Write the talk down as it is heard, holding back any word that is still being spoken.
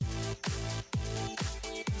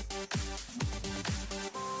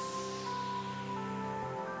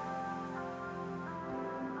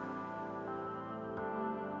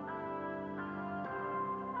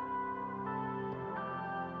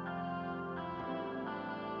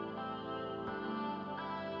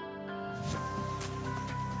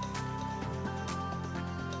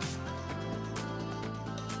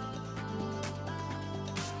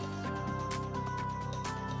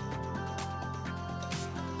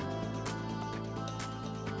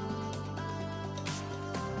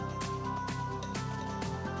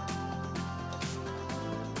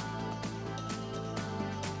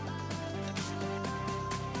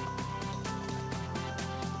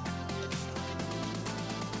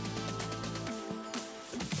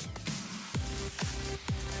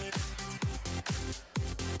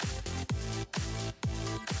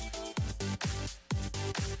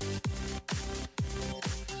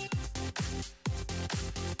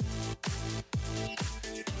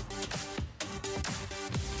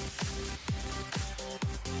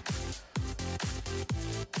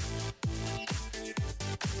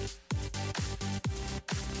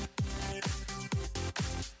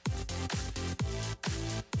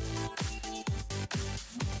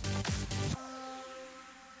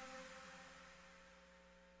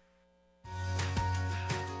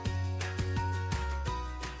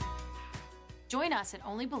Join us at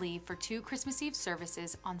Only Believe for 2 Christmas Eve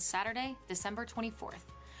services on Saturday, December 24th,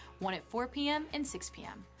 one at 4 p.m. and 6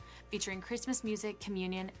 p.m., featuring Christmas music,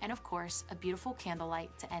 communion, and of course, a beautiful candlelight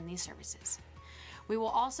to end these services. We will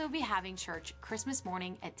also be having church Christmas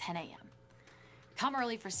morning at 10 a.m. Come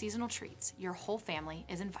early for seasonal treats. Your whole family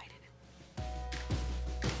is invited.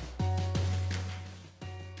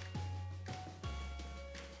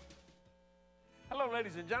 Hello,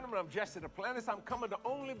 ladies and gentlemen. I'm Jesse Duplantis. I'm coming to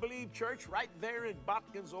Only Believe Church right there in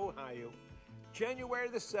Botkins, Ohio, January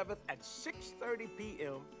the 7th at 6:30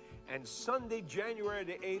 p.m. and Sunday, January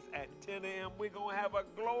the 8th at 10 a.m. We're going to have a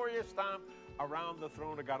glorious time around the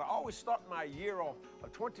throne of God. I always start my year off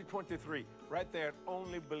of 2023 right there at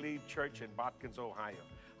Only Believe Church in Botkins, Ohio.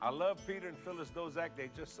 I love Peter and Phyllis Dozak. They're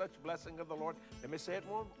just such blessing of the Lord. Let me say it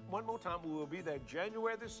one more time. We will be there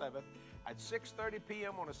January the 7th at 6:30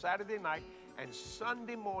 p.m. on a Saturday night and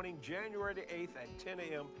Sunday morning, January the 8th at 10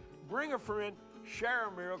 a.m. Bring a friend, share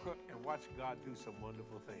a miracle, and watch God do some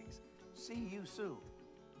wonderful things. See you soon.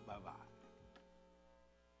 Bye-bye.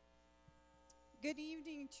 Good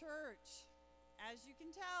evening, church. As you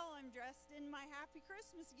can tell, I'm dressed in my Happy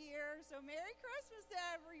Christmas gear, so Merry Christmas to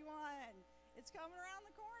everyone. It's coming around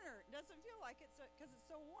the corner. It doesn't feel like it because it's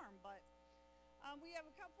so warm, but we have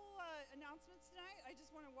a couple announcements tonight. I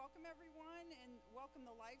just want to welcome everyone and welcome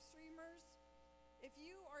the live streamers. If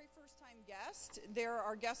you are a first-time guest, there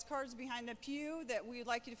are guest cards behind the pew that we'd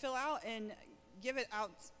like you to fill out and give it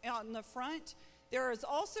out in the front. There is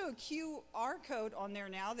also a QR code on there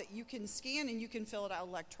now that you can scan and you can fill it out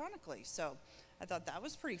electronically. So I thought that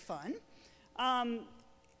was pretty fun.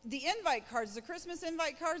 The invite cards, the Christmas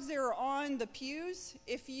invite cards, they're on the pews.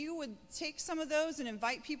 If you would take some of those and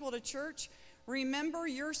invite people to church, remember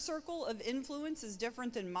your circle of influence is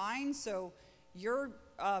different than mine. So your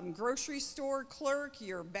grocery store clerk,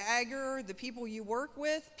 your bagger, the people you work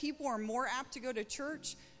with, people are more apt to go to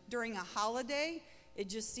church during a holiday. It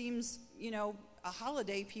just seems, a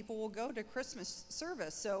holiday, people will go to Christmas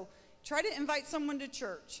service. So try to invite someone to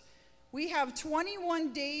church. We have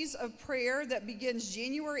 21 days of prayer that begins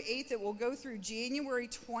January 8th. It will go through January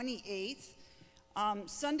 28th.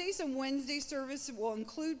 Sundays and Wednesday service will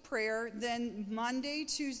include prayer. Then Monday,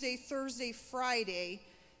 Tuesday, Thursday, Friday,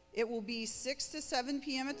 it will be 6 to 7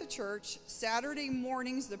 p.m. at the church. Saturday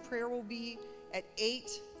mornings, the prayer will be at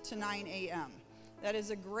 8 to 9 a.m. That is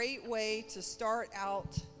a great way to start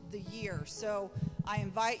out the year. So I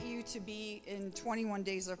invite you to be in 21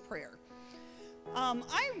 days of prayer.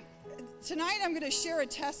 Tonight I'm going to share a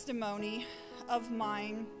testimony of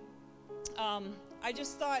mine. I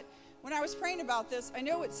just thought, when I was praying about this, I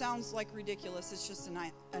know it sounds like ridiculous, it's just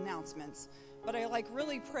announcements, but I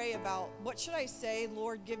really pray about what should I say,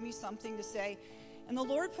 Lord, give me something to say. And the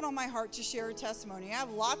Lord put on my heart to share a testimony. I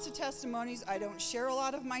have lots of testimonies. I don't share a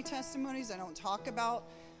lot of my testimonies. I don't talk about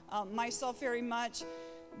myself very much,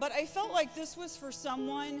 but I felt like this was for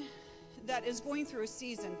someone that is going through a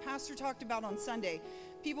season. Pastor talked about on Sunday,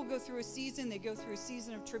 people go through a season, they go through a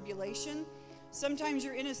season of tribulation. Sometimes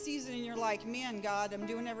you're in a season and you're like, man, God, I'm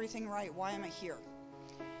doing everything right. Why am I here?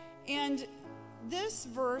 And this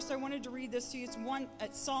verse, I wanted to read this to you. It's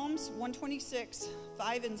at Psalms 126,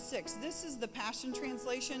 5 and 6. This is the Passion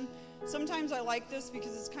Translation. Sometimes I like this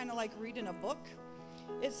because it's kind of like reading a book.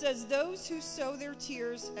 It says, those who sow their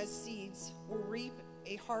tears as seeds will reap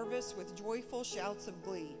a harvest with joyful shouts of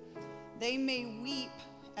glee. They may weep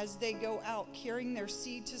as they go out carrying their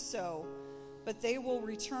seed to sow, but they will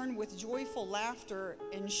return with joyful laughter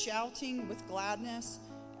and shouting with gladness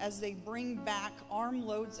as they bring back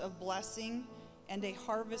armloads of blessing and a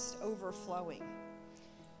harvest overflowing.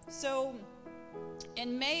 So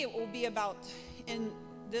in May, it will be in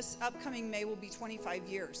this upcoming May will be 25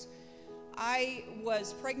 years. I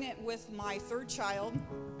was pregnant with my third child,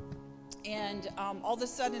 and all of a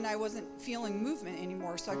sudden I wasn't feeling movement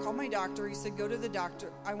anymore. So I called my doctor. He said, go to the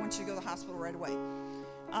doctor. I want you to go to the hospital right away.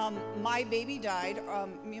 My baby died.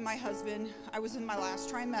 Me and my husband, I was in my last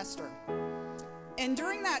trimester. And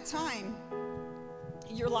during that time,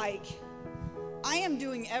 you're like, I am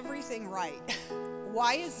doing everything right.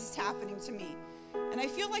 Why is this happening to me? And I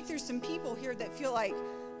feel like there's some people here that feel like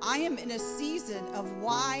I am in a season of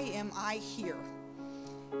why am I here?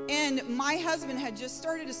 And my husband had just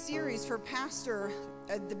started a series for pastor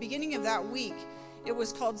at the beginning of that week. It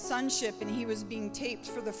was called Sonship, and he was being taped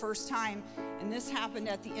for the first time, and this happened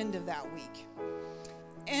at the end of that week.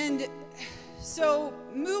 And so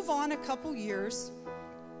move on a couple years.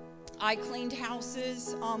 I cleaned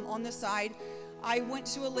houses on the side. I went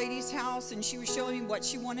to a lady's house, and she was showing me what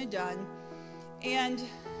she wanted done. And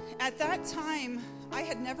at that time, I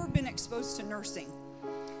had never been exposed to nursing.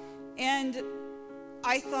 And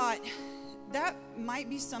I thought that might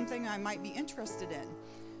be something I might be interested in.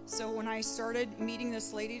 So when I started meeting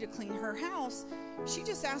this lady to clean her house, she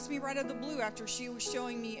just asked me right out of the blue after she was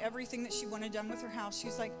showing me everything that she wanted done with her house.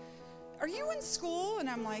 She's like, are you in school? And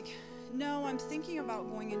I'm like, no, I'm thinking about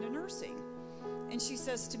going into nursing. And she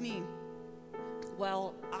says to me,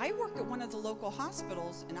 well, I work at one of the local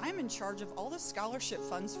hospitals, and I'm in charge of all the scholarship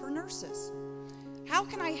funds for nurses. How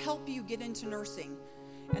can I help you get into nursing?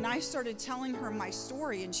 And I started telling her my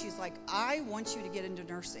story, and she's like, I want you to get into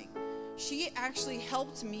nursing. She actually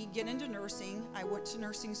helped me get into nursing. I went to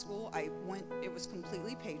nursing school. It was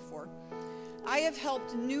completely paid for. I have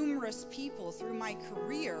helped numerous people through my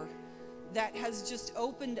career that has just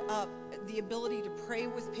opened up the ability to pray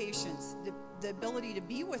with patients, the ability to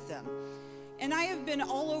be with them. And I have been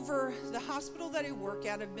all over the hospital that I work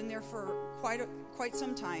at. I've been there for quite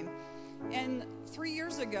some time. And 3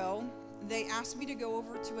 years ago, they asked me to go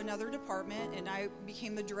over to another department, and I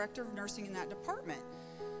became the director of nursing in that department.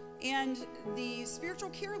 And the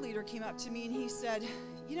spiritual care leader came up to me, and he said,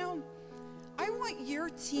 you know, I want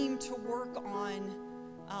your team to work on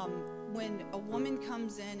when a woman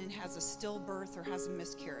comes in and has a stillbirth or has a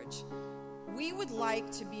miscarriage. We would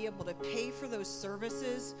like to be able to pay for those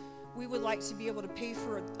services. We would like to be able to pay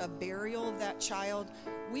for a burial of that child.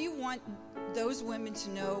 We want those women to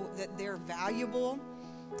know that they're valuable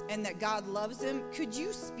and that God loves them. Could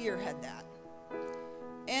you spearhead that?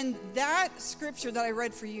 And that scripture that I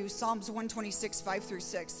read for you, Psalms 126,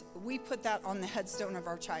 5-6, we put that on the headstone of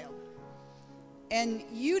our child. And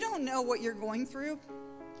you don't know what you're going through,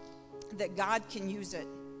 that God can use it.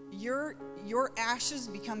 Your ashes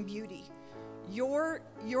become beauty. Your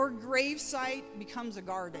gravesite becomes a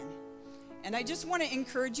garden. And I just want to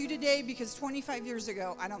encourage you today, because 25 years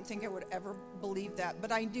ago, I don't think I would ever believe that.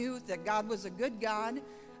 But I knew that God was a good God.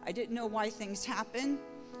 I didn't know why things happened,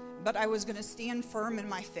 but I was going to stand firm in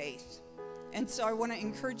my faith. And so I want to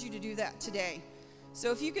encourage you to do that today.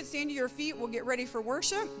 So if you could stand to your feet, we'll get ready for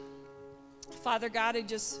worship. Father God, I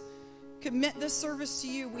just commit this service to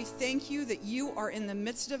you. We thank you that you are in the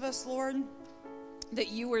midst of us, Lord, that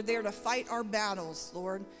you are there to fight our battles,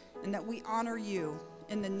 Lord, and that we honor you.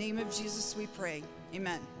 In the name of Jesus we pray.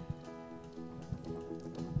 Amen.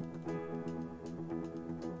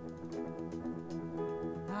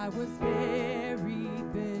 I was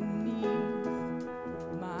buried beneath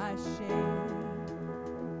my shame.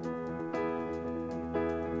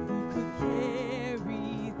 Who could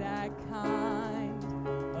carry that kind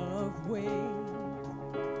of weight?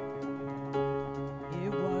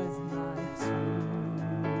 It was my tomb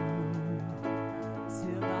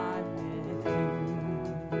till I met you.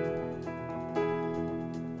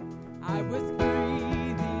 I was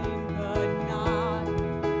breathing but not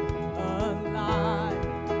alive.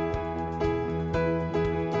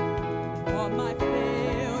 All my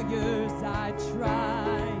failures I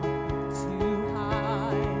tried to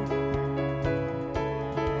hide.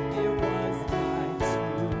 It was my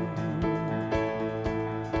tomb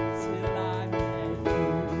till I met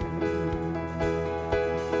you.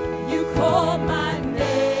 You called my name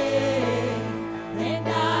and I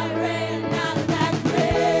ran out of that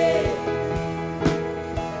grave,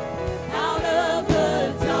 out of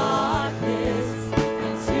the darkness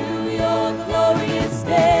into your glorious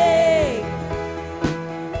day.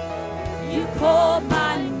 You called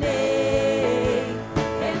my name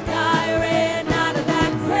and I ran out of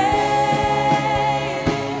that grave,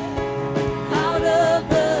 out of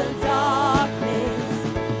the darkness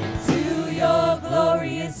into your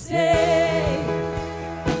glorious day.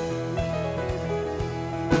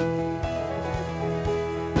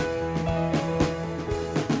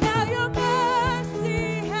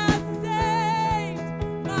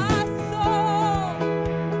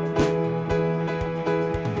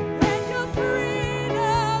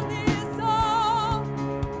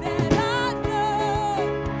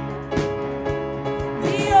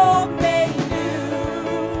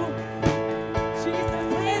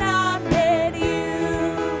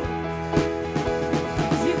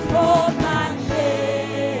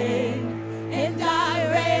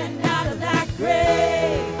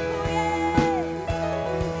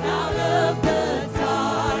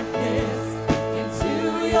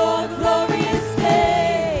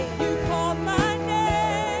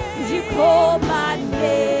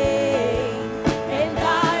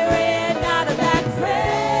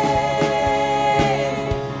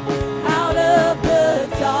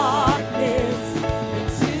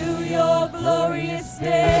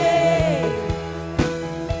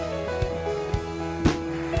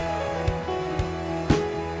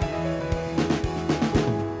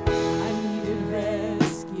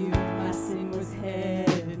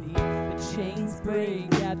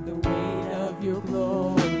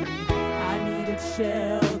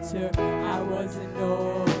 shelter. I was an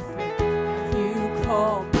orphan. You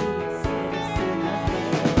called me a citizen of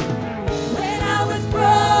heaven. When I was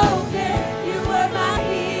broken, you were my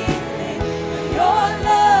healing. Your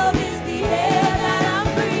love is the air that I'm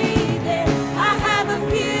breathing. I have a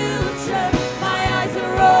future. My eyes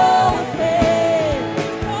are open.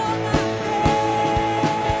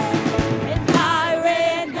 And I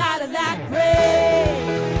ran out of that grave,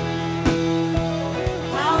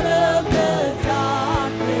 out of the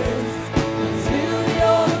darkness, into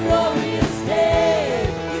your glorious day.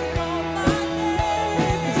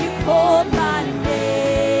 You called my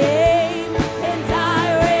name, and I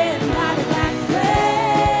ran out of that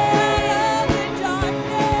grave,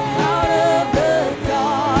 out of the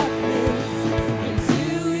darkness, into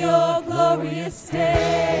your glorious day.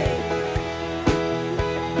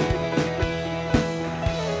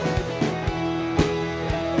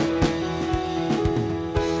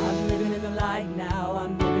 I'm living in the light now,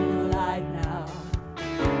 I'm living in the light now.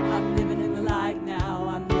 I'm living in the light now,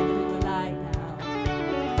 I'm living in the light now.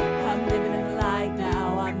 I'm living in the light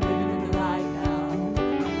now, I'm living in the light now.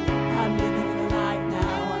 I'm living in the light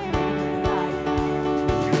now, I'm living in the light now.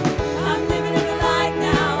 I'm living in the light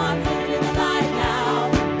now, I'm living in the light now.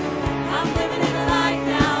 I'm living in the light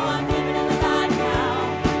now, I'm living in the light now.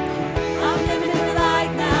 I'm living in the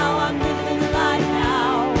light now, I'm living in the light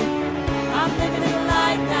now. I'm living in the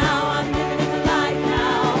light now, I'm living in the light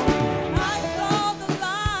now. I saw the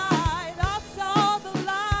light, I saw the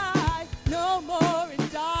light. No more in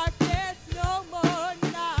darkness, no more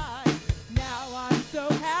night. Now I'm so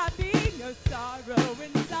happy, no sorrow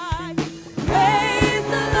inside. Praise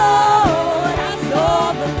the Lord, I saw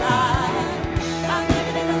the light. I'm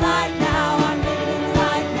living in the light now, I'm living in the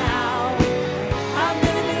light now. I'm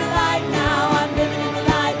living in the light now, I'm living in the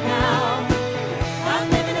light now. I'm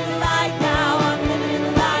living in the light now, I'm living in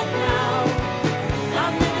the light now.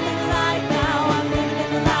 I'm living in the light now, I'm living in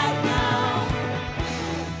the light now.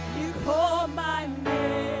 You called my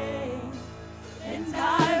name, and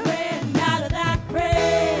I ran out of that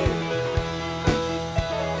grave,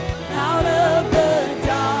 out of the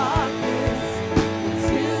darkness,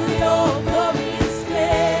 into your glorious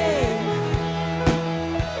day.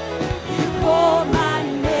 You called my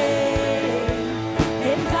name,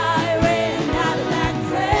 and I ran out of that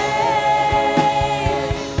grave,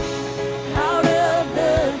 out of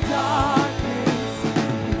the darkness,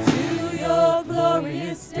 into your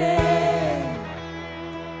glorious day.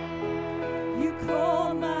 You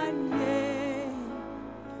called my name,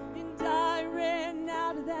 and I ran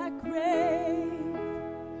out of that grave,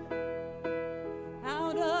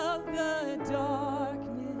 out of the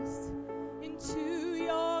darkness, into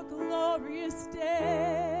your glorious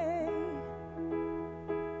day.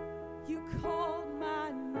 You called my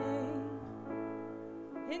name,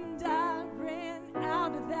 and I ran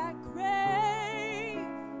out of that grave,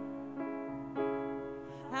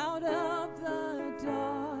 out of the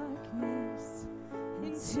darkness,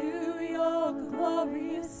 into your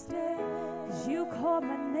glorious day. 'Cause you called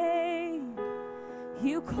my name,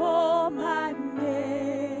 you called my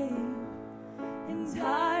name, and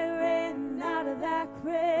I ran out of that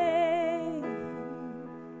grave,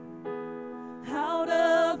 out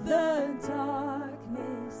of the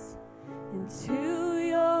darkness, into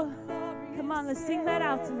your glorious. Come on, let's sing that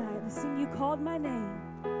out tonight. Let's sing, you called my name.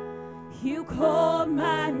 You called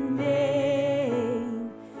my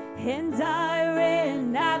name, and I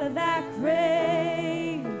ran out of that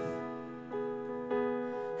grave,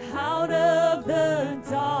 out of the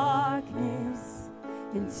darkness,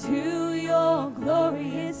 into your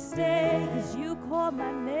glorious day. 'Cause you called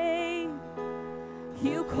my name,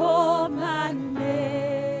 you called my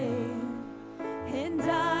name, and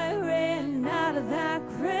I ran out of that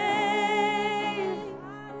grave,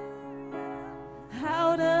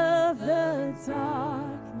 out of the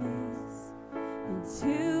darkness,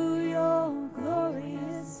 into your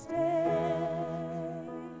glorious day.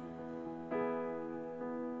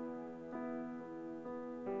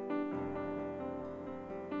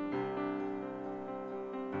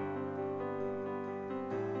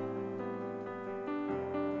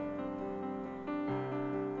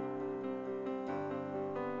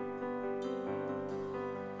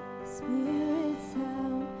 Spirits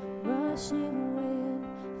out, rushing wind,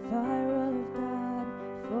 fire of God,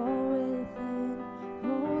 fall within.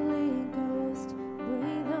 Holy Ghost,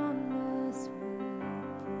 breathe on us, we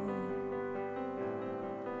pray.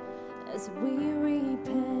 As we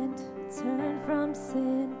repent, turn from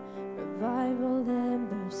sin, revival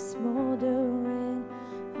embers smoldering.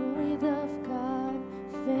 Breath of God,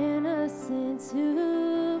 fan us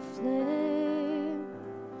into flame.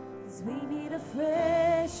 'Cause we need a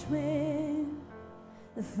fresh wind,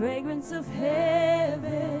 the fragrance of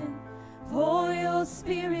heaven. Pour your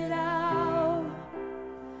spirit out,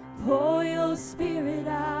 pour your spirit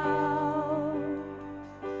out.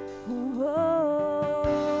 Whoa.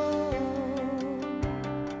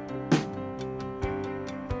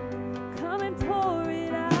 Come and pour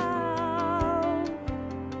it out.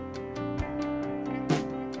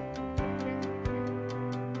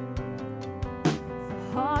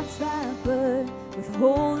 For hearts that burn with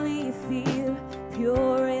holy fear,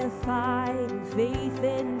 purified in faith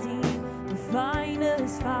and deed.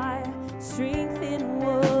 Refiner's fire, strengthen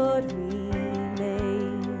what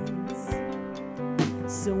remains.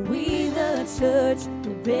 So we, the church,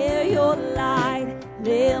 will bear your light,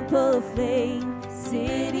 lamp of flame,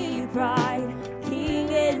 city bride, King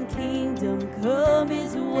and kingdom come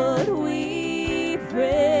is what we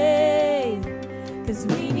pray. 'Cause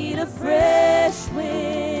we need a fresh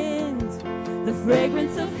wind, the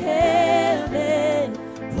fragrance of heaven.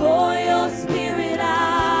 Pour your spirit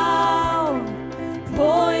out,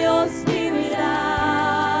 pour your spirit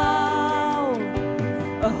out.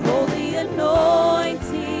 A holy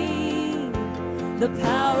anointing, the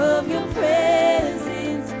power of your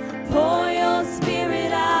presence. Pour your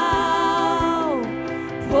spirit out,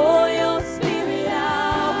 pour your spirit out.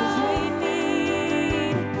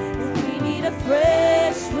 'Cause we need a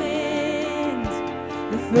fresh wind,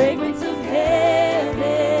 the fragrance of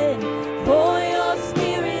heaven. Pour your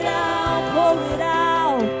spirit out, pour it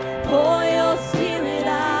out, pour your spirit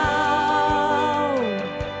out.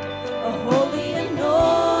 A holy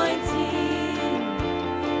anointing,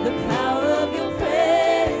 the power of your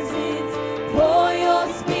presence. Pour your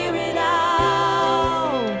spirit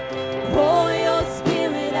out, pour your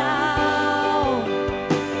spirit out,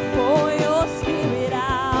 pour your spirit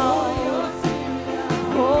out,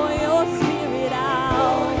 pour your spirit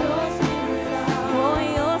out, pour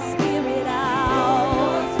your spirit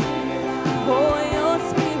out, pour your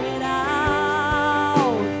spirit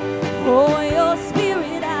out, pour your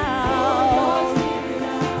spirit out,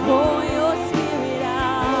 pour your spirit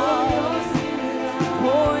out,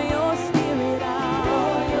 pour your spirit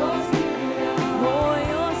out, pour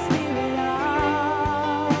your spirit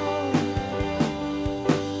out.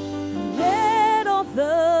 Let all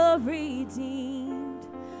the redeemed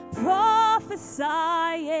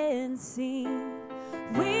prophesy and sing.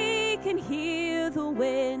 We can hear the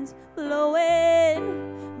wind blowing,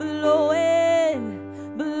 blowing,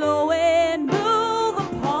 blowing. Move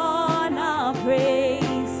upon our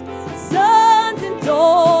praise. Sons and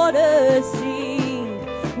daughters sing.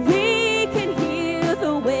 We can hear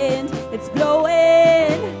the wind. It's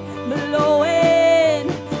blowing, blowing,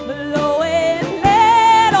 blowing.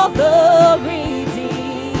 Let all the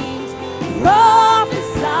redeemed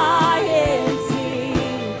prophesy and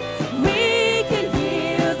sing. We can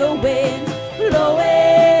hear the wind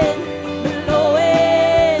blowing,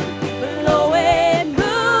 blowing, blowing.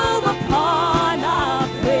 Move upon our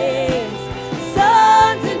praise.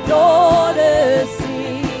 Sons and daughters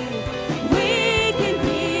sing. We can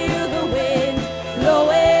hear the wind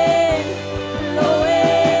blowing,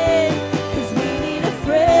 blowing. 'Cause we need a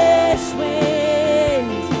fresh wind,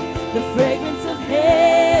 the fragrance of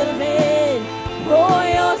heaven. Pour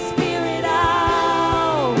your spirit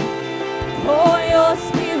out, pour your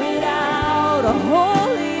spirit out. A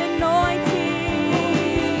holy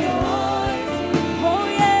anointing. Oh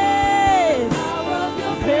yes, power of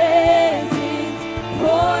your presence.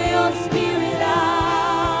 Pour your spirit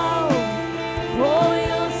out, pour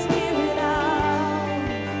your spirit out.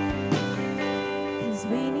 'Cause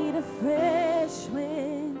we need a fresh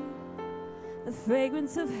wind, the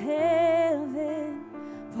fragrance of heaven.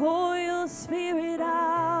 Pour your spirit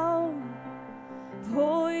out,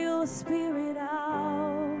 pour your spirit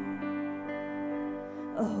out.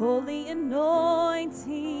 A holy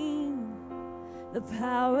anointing, the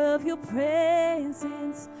power of your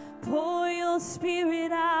presence. Pour your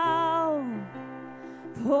spirit out,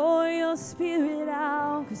 pour your spirit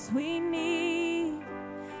out. 'Cause we need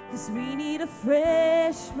a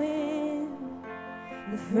fresh wind,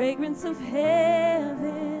 the fragrance of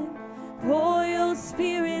heaven. Pour your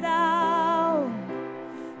spirit out,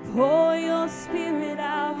 pour your spirit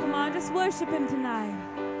out. Come on, just worship him tonight.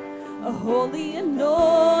 A holy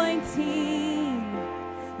anointing,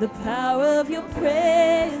 the power of your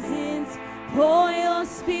presence. Pour your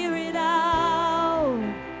spirit out,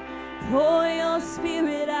 pour your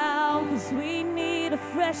spirit out. 'Cause we need a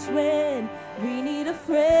fresh wind, we need a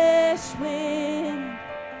fresh wind,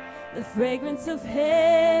 the fragrance of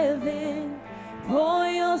heaven. Pour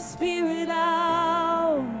your spirit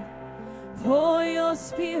out, pour your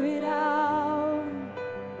spirit out.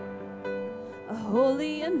 A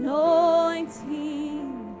holy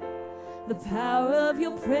anointing, the power of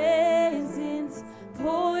your presence.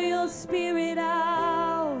 Pour your spirit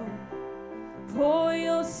out. Pour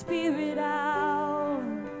your spirit out.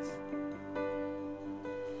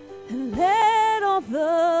 And let all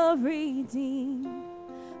the redeemed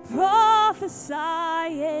prophesy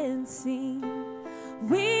and sing.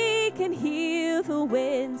 We can hear the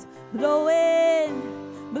winds blowing,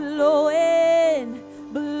 blowing,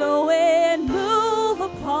 blowing. Move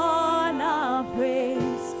upon our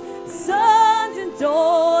praise. Sons and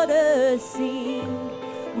daughters sing.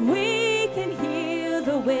 We can hear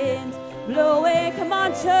the wind blowing. Come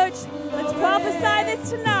on, church, let's prophesy this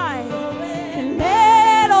tonight. And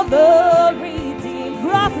let all the redeemed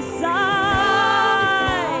prophesy.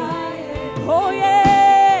 Oh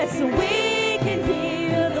yes, we can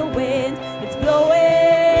hear the wind. It's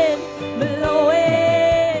blowing,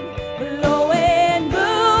 blowing, blowing.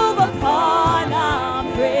 Move upon our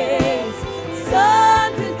praise.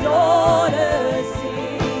 Sons and daughters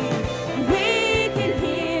sing. We can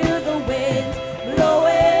hear the wind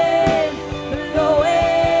blowing,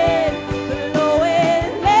 blowing,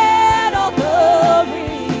 blowing. Let all the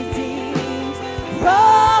redeemed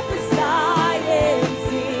prophesy and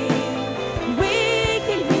sing. We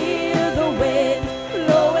can hear the wind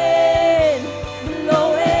blowing,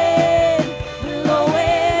 blowing,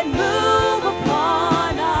 blowing. Move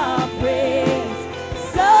upon our praise.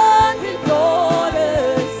 Sons and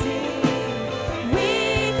daughters sing. We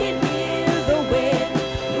can hear the wind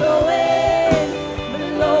blowing,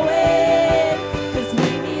 blowing. 'Cause we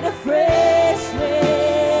need a fresh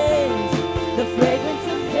wind, the fragrance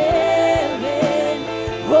of heaven.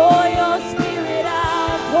 Pour your spirit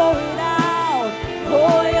out, pour it out,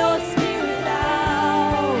 pour your spirit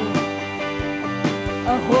out. A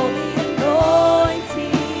holy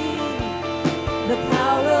anointing, the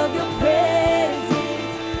power of your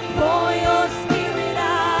presence. Pour your spirit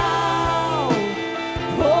out,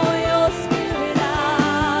 pour your spirit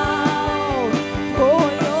out, pour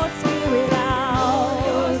your spirit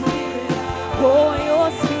out, pour your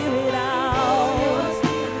spirit out,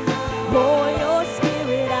 pour your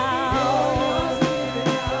spirit out,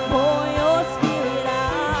 pour your spirit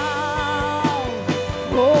out,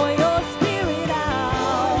 pour your spirit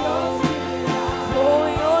out, pour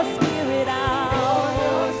your spirit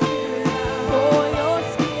out, pour your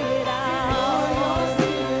spirit out,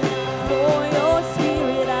 pour your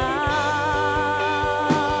spirit out.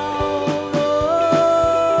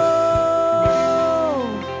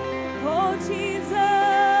 Oh Jesus,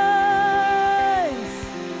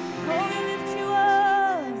 oh we lift you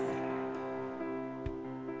up.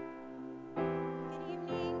 Good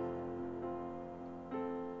evening.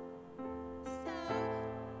 So,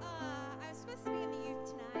 I was supposed to be in the youth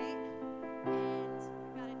tonight, and I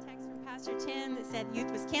got a text from Pastor Tim that said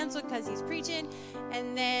youth was canceled because he's preaching.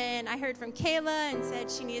 And then I heard from Kayla and said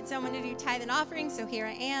she needed someone to do tithe and offering, so here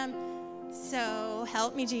I am. So,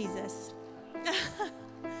 help me, Jesus.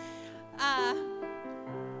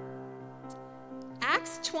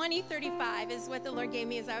 Acts 20:35 is what the Lord gave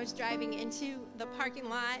me as I was driving into the parking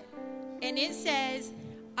lot. And it says,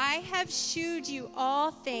 I have shewed you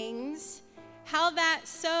all things, how that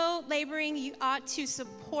so laboring you ought to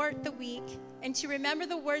support the weak, and to remember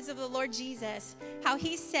the words of the Lord Jesus, how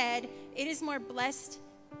he said, it is more blessed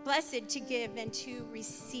to give than to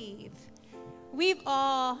receive. We've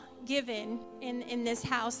all given in this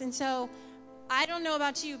house, and so I don't know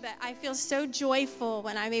about you, but I feel so joyful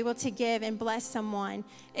when I'm able to give and bless someone.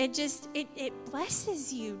 It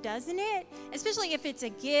blesses you, doesn't it? Especially if it's a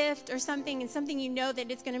gift or something, and something you know that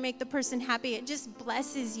it's going to make the person happy. It just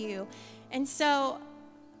blesses you. And so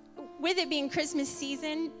with it being Christmas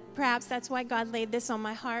season, perhaps that's why God laid this on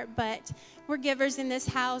my heart, but we're givers in this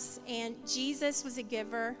house, and Jesus was a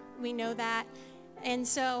giver. We know that. And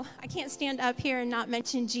so I can't stand up here and not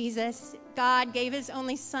mention Jesus. God gave his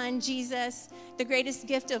only son, Jesus, the greatest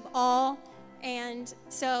gift of all. And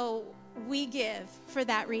so we give for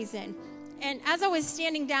that reason. And as I was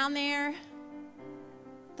standing down there,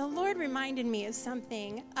 the Lord reminded me of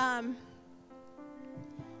something. I've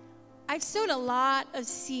sowed a lot of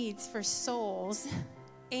seeds for souls,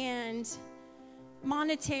 and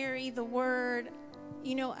monetary, the word,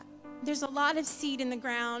 there's a lot of seed in the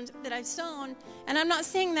ground that I've sown, and I'm not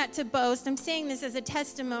saying that to boast. I'm saying this as a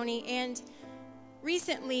testimony. And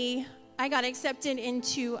recently, I got accepted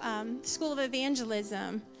into School of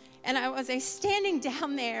Evangelism, and I was standing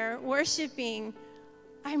down there worshiping.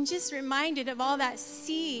 I'm just reminded of all that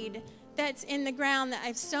seed that's in the ground that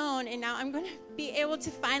I've sown, and now I'm going to be able to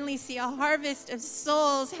finally see a harvest of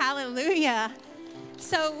souls. Hallelujah.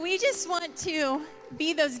 So we just want to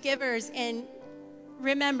be those givers and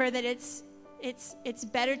remember that it's it's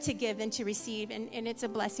better to give than to receive, and it's a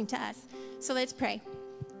blessing to us. So let's pray.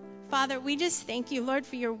 Father, we just thank you, Lord,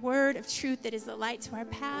 for your word of truth that is the light to our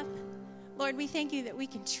path. Lord, we thank you that we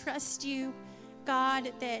can trust you,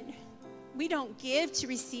 God, that we don't give to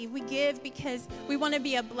receive. We give because we want to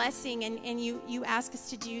be a blessing, and you ask us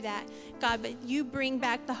to do that, God. But you bring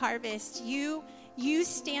back the harvest. You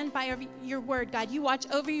stand by your word, God. You watch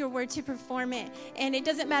over your word to perform it. And it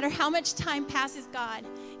doesn't matter how much time passes, God.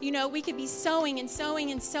 You know, we could be sowing and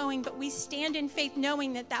sowing and sowing, but we stand in faith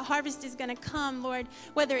knowing that harvest is going to come, Lord.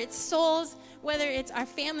 Whether it's souls, whether it's our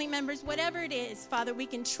family members, whatever it is, Father, we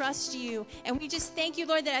can trust you. And we just thank you,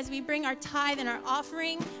 Lord, that as we bring our tithe and our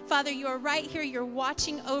offering, Father, you're right here. You're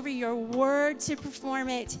watching over your word to perform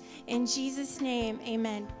it. In Jesus' name,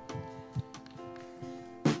 amen.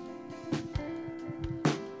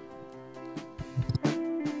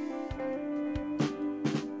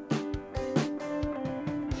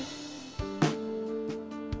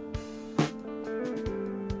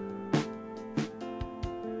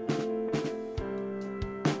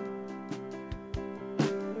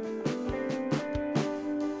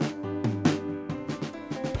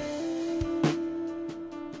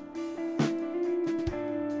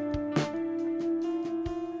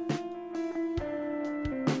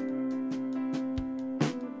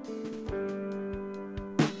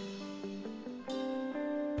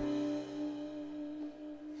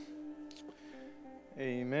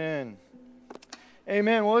 Amen.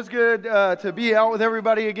 Amen. Well, it's good to be out with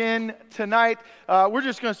everybody again tonight. We're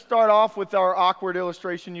just going to start off with our awkward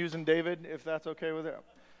illustration using David, if that's okay with it.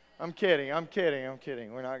 I'm kidding.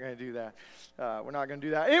 We're not going to do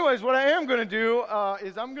that. Anyways, what I am going to do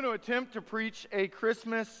is I'm going to attempt to preach a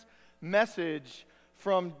Christmas message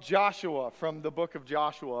from Joshua, from the book of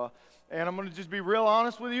Joshua. And I'm going to just be real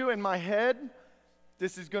honest with you. In my head,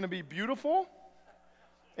 this is going to be beautiful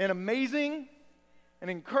and amazing and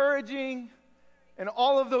encouraging and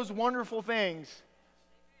all of those wonderful things.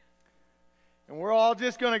 And we're all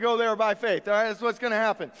just going to go there by faith. All right, that's what's going to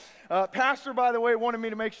happen. Pastor, by the way, wanted me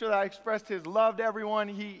to make sure that I expressed his love to everyone.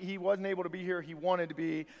 He wasn't able to be here. He wanted to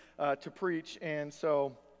be to preach, and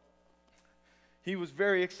so he was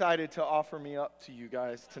very excited to offer me up to you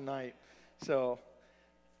guys tonight. So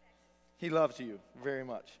he loves you very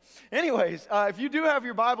much. Anyways, if you do have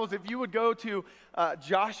your Bibles, if you would go to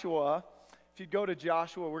Joshua. If you'd go to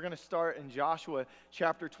Joshua, we're going to start in Joshua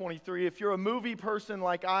chapter 23. If you're a movie person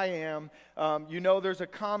like I am, you know there's a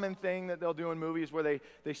common thing that they'll do in movies where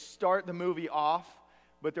they start the movie off,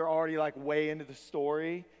 but they're already like way into the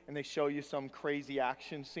story, and they show you some crazy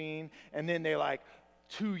action scene, and then they like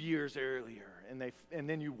 2 years earlier, and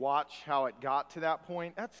then you watch how it got to that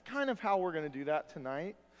point. That's kind of how we're going to do that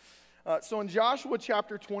tonight. So in Joshua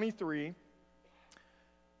chapter 23,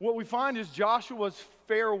 what we find is Joshua's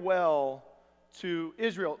farewell to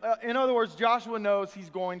Israel. In other words, Joshua knows he's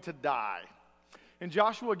going to die. And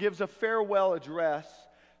Joshua gives a farewell address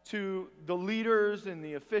to the leaders and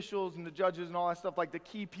the officials and the judges and all that stuff, like the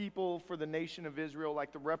key people for the nation of Israel,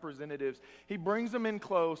 like the representatives. He brings them in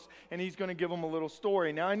close, and he's going to give them a little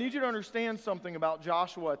story. Now, I need you to understand something about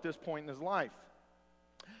Joshua at this point in his life.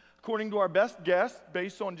 According to our best guess,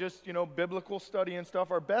 based on just, biblical study and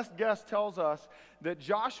stuff, our best guess tells us that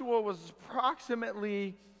Joshua was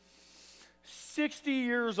approximately 60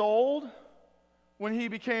 years old when he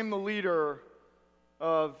became the leader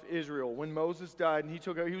of Israel. When Moses died and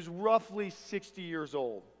he was roughly 60 years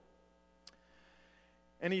old.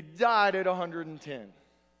 And he died at 110.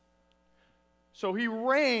 So he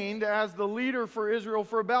reigned as the leader for Israel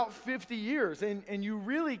for about 50 years. And you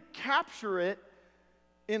really capture it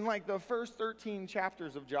in like the first 13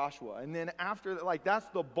 chapters of Joshua. And then after that, that's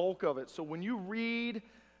the bulk of it. So when you read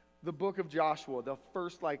the book of Joshua, the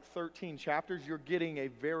first 13 chapters, you're getting a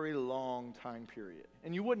very long time period.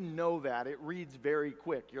 And you wouldn't know that. It reads very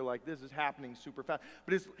quick. You're like, this is happening super fast.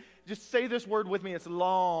 But just say this word with me. It's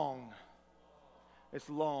long. It's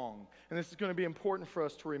long. And this is going to be important for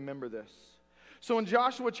us to remember this. So in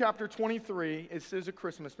Joshua chapter 23, it is a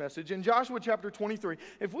Christmas message. In Joshua chapter 23,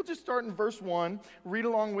 if we'll just start in verse 1, read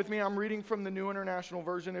along with me. I'm reading from the New International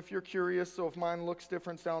Version if you're curious, so if mine looks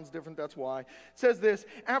different, sounds different, that's why. It says this: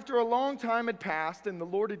 after a long time had passed and the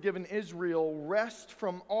Lord had given Israel rest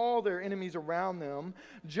from all their enemies around them,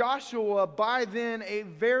 Joshua, by then a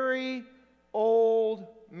very old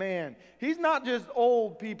man. He's not just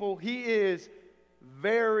old, people, he is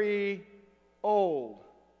very old.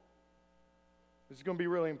 This is going to be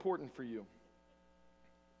really important for you. It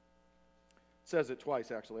says it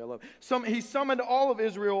twice, actually. I love it. He summoned all of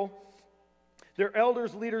Israel, their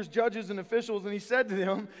elders, leaders, judges, and officials. And he said to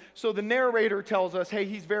them, so the narrator tells us, hey,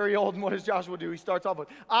 he's very old. And what does Joshua do? He starts off with,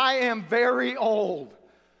 I am very old.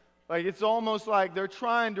 Like, it's almost like they're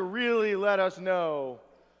trying to really let us know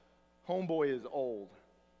homeboy is old.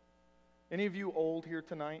 Any of you old here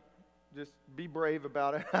tonight? Just be brave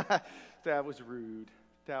about it. That was rude.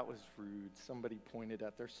 That was rude. Somebody pointed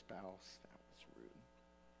at their spouse. That was rude.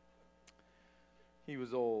 He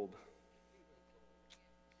was old.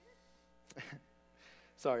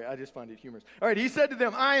 Sorry, I just find it humorous. All right, he said to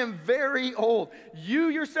them, I am very old. You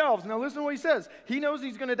yourselves, now listen to what he says. He knows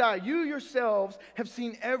he's going to die. You yourselves have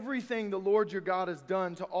seen everything the Lord your God has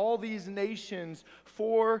done to all these nations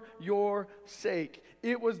for your sake.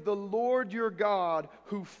 It was the Lord your God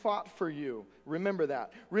who fought for you. Remember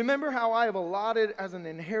that. Remember how I have allotted as an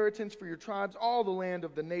inheritance for your tribes all the land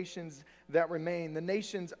of the nations that remain, the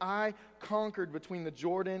nations I conquered between the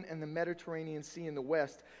Jordan and the Mediterranean Sea in the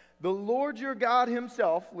west. The Lord your God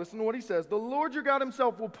himself, listen to what he says, the Lord your God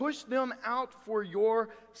himself will push them out for your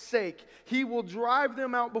sake. He will drive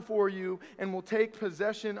them out before you and you will take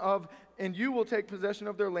possession of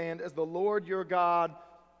their land as the Lord your God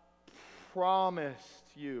promised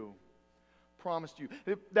you. Promised you.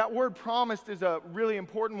 That word promised is a really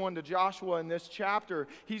important one to Joshua in this chapter.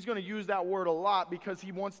 He's going to use that word a lot because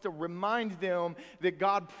he wants to remind them that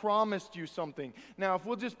God promised you something. Now, if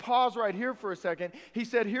we'll just pause right here for a second, he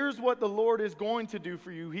said, here's what the Lord is going to do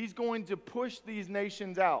for you. He's going to push these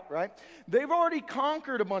nations out, right? They've already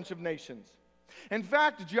conquered a bunch of nations. In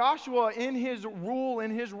fact, Joshua, in his rule,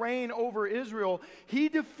 in his reign over Israel, he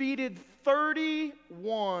defeated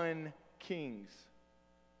 31 kings.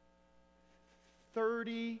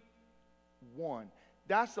 31.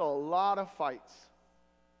 That's a lot of fights.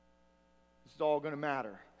 It's all going to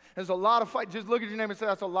matter. There's a lot of fights. Just look at your name and say,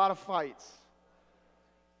 that's a lot of fights.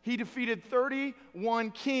 He defeated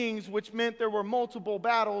 31 kings, which meant there were multiple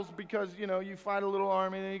battles because, you fight a little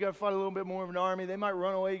army, then you got to fight a little bit more of an army. They might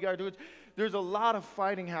run away. You got to do it. There's a lot of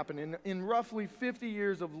fighting happening. In roughly 50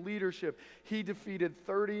 years of leadership, he defeated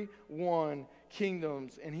 31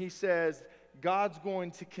 kingdoms. And he says, God's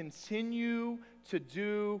going to continue to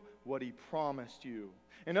do what he promised you.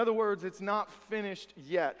 In other words, it's not finished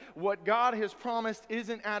yet. What God has promised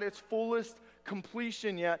isn't at its fullest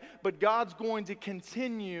completion yet, but God's going to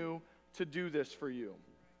continue to do this for you.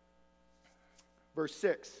 Verse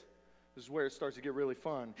 6. This is where it starts to get really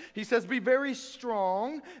fun. He says, be very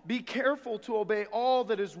strong, be careful to obey all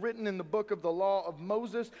that is written in the book of the law of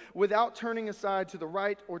Moses without turning aside to the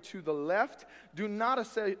right or to the left. Do not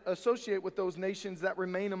associate with those nations that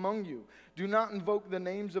remain among you. Do not invoke the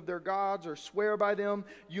names of their gods or swear by them.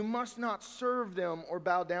 You must not serve them or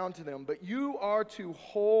bow down to them, but you are to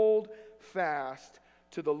hold fast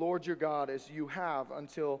to the Lord your God as you have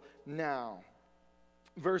until now.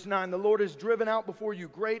 Verse 9, the Lord has driven out before you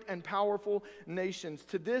great and powerful nations.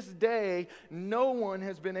 To this day, no one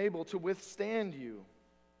has been able to withstand you.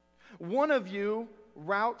 One of you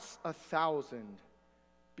routs 1,000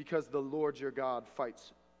 because the Lord your God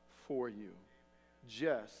fights for you,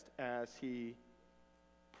 just as he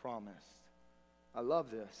promised. I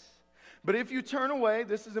love this. But if you turn away,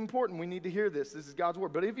 this is important. We need to hear this. This is God's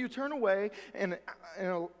word. But if you turn away and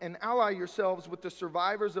ally yourselves with the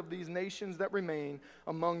survivors of these nations that remain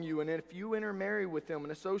among you, and if you intermarry with them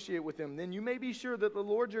and associate with them, then you may be sure that the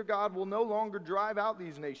Lord your God will no longer drive out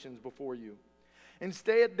these nations before you.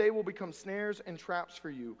 Instead, they will become snares and traps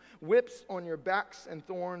for you, whips on your backs and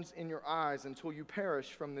thorns in your eyes until you perish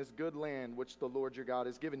from this good land which the Lord your God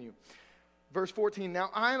has given you. Verse 14,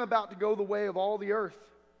 now I am about to go the way of all the earth.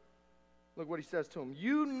 Look what he says to him.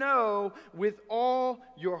 You know with all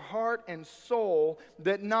your heart and soul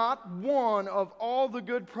that not one of all the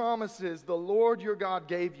good promises the Lord your God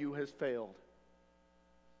gave you has failed.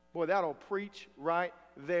 Boy, that'll preach right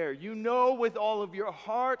there. You know with all of your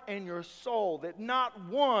heart and your soul that not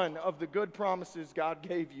one of the good promises God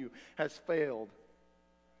gave you has failed.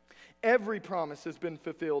 Every promise has been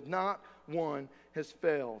fulfilled. Not one has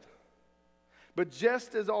failed. But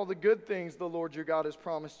just as all the good things the Lord your God has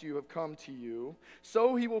promised you have come to you,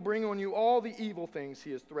 so he will bring on you all the evil things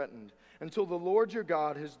he has threatened, until the Lord your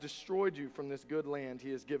God has destroyed you from this good land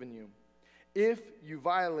he has given you. If you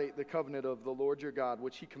violate the covenant of the Lord your God,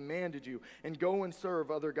 which he commanded you, and go and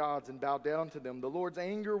serve other gods and bow down to them, the Lord's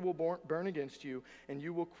anger will burn against you, and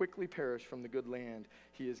you will quickly perish from the good land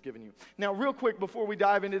he has given you. Now, real quick before we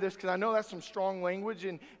dive into this, because I know that's some strong language,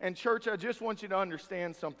 and church, I just want you to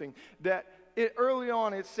understand something, that early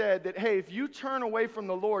on it said that, hey, if you turn away from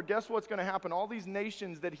the Lord, guess what's going to happen? All these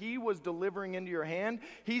nations that he was delivering into your hand,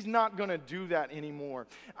 he's not going to do that anymore.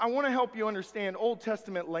 I want to help you understand Old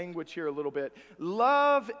Testament language here a little bit.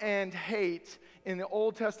 Love and hate in the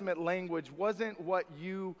Old Testament language wasn't what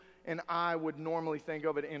you and I would normally think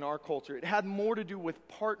of it in our culture. It had more to do with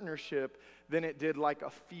partnership than it did like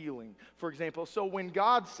a feeling. For example, so when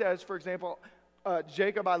God says, for example,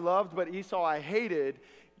 Jacob I loved, but Esau I hated,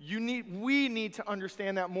 we need to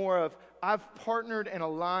understand that more of, I've partnered and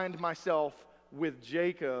aligned myself with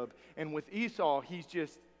Jacob, and with Esau, he's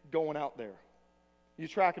just going out there. You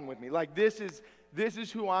tracking with me? Like this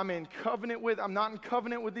is who I'm in covenant with. I'm not in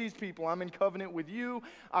covenant with these people. I'm in covenant with you.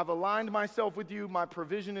 I've aligned myself with you. My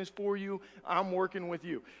provision is for you. I'm working with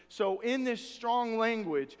you. So in this strong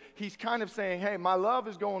language, he's kind of saying, hey, my love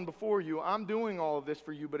is going before you. I'm doing all of this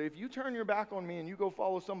for you. But if you turn your back on me and you go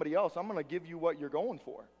follow somebody else, I'm going to give you what you're going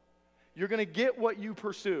for. You're going to get what you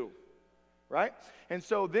pursue. Right? And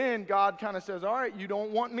so then God kind of says, all right, you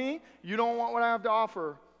don't want me. You don't want what I have to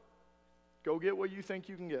offer. Go get what you think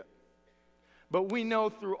you can get. But we know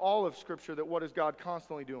through all of Scripture that what is God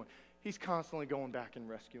constantly doing? He's constantly going back and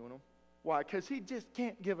rescuing them. Why? Because he just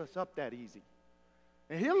can't give us up that easy.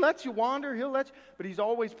 And he'll let you wander, but he's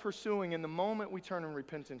always pursuing. In the moment we turn in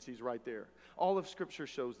repentance, he's right there. All of Scripture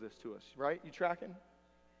shows this to us, right? You tracking?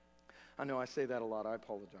 I know I say that a lot. I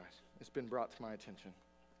apologize. It's been brought to my attention.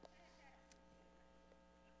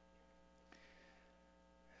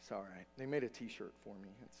 It's all right. They made a t-shirt for me.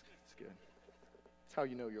 It's good. That's how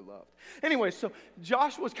you know you're loved. Anyway, so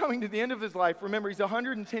Joshua's coming to the end of his life. Remember, he's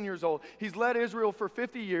 110 years old. He's led Israel for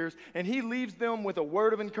 50 years, and he leaves them with a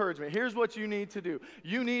word of encouragement. Here's what you need to do.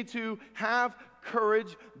 You need to have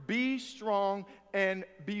courage, be strong, and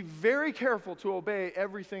be very careful to obey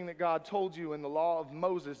everything that God told you in the law of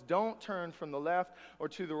Moses. Don't turn from the left or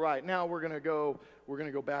to the right. Now we're going to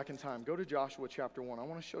go back in time. Go to Joshua chapter 1. I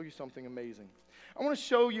want to show you something amazing. I want to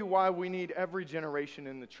show you why we need every generation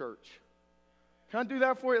in the church. Can I do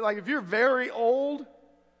that for you? Like if you're very old,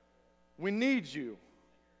 we need you.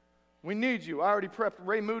 We need you. I already prepped.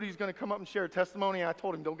 Ray Moody's going to come up and share a testimony. I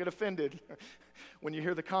told him, don't get offended when you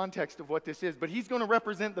hear the context of what this is. But he's going to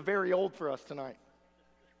represent the very old for us tonight.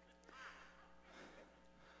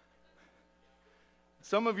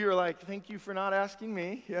 Some of you are like, thank you for not asking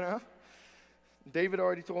me, you know. David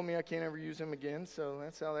already told me I can't ever use him again, so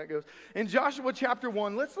that's how that goes. In Joshua chapter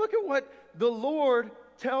 1, let's look at what the Lord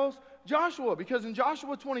tells Joshua, because in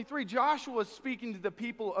Joshua 23, Joshua is speaking to the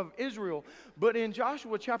people of Israel, but in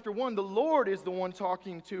Joshua chapter 1, the Lord is the one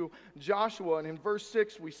talking to Joshua, and in verse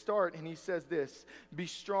 6 we start, and he says this, be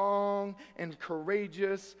strong and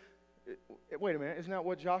courageous. Wait a minute, isn't that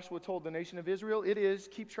what Joshua told the nation of Israel? It is.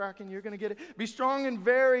 Keep tracking, you're going to get it. Be strong and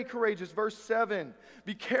very courageous. Verse 7,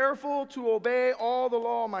 be careful to obey all the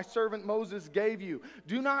law my servant Moses gave you.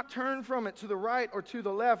 Do not turn from it to the right or to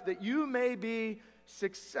the left, that you may be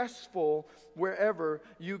successful wherever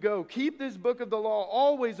you go. Keep this book of the law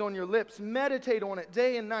always on your lips. Meditate on it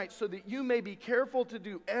day and night so that you may be careful to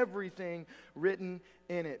do everything written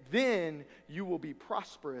in it. Then you will be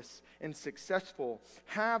prosperous and successful.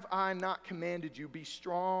 Have I not commanded you? Be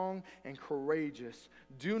strong and courageous.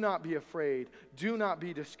 Do not be afraid. Do not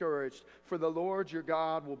be discouraged. For the Lord your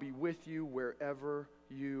God will be with you wherever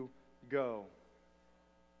you go.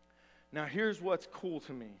 Now here's what's cool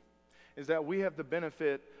to me. Is that we have the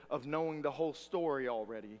benefit of knowing the whole story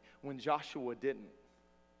already when Joshua didn't.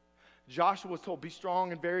 Joshua was told, be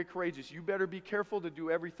strong and very courageous. You better be careful to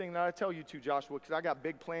do everything that I tell you to, Joshua, because I got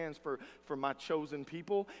big plans for my chosen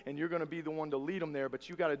people, and you're going to be the one to lead them there, but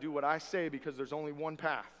you got to do what I say because there's only one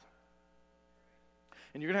path.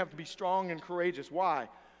 And you're going to have to be strong and courageous. Why?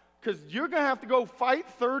 Because you're going to have to go fight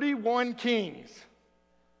 31 kings.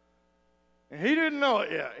 And he didn't know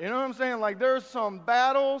it yet. You know what I'm saying? Like there's some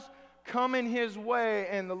battles coming his way,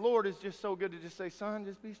 and the Lord is just so good to just say, son,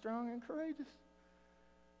 just be strong and courageous,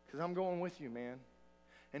 because I'm going with you, man.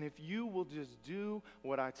 And if you will just do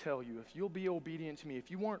what I tell you, if you'll be obedient to me, if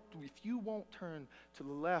you won't turn to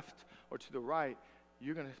the left or to the right,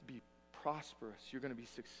 you're going to be prosperous. You're going to be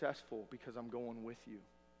successful because I'm going with you.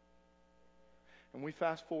 And we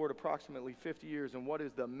fast forward approximately 50 years, and what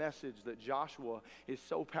is the message that Joshua is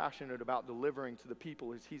so passionate about delivering to the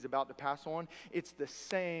people as he's about to pass on? It's the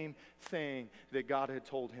same thing that God had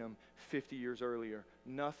told him 50 years earlier.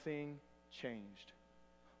 Nothing changed.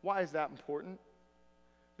 Why is that important?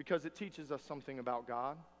 Because it teaches us something about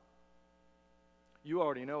God. You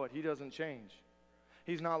already know it. He doesn't change.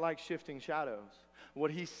 He's not like shifting shadows.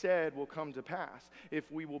 What he said will come to pass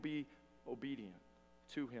if we will be obedient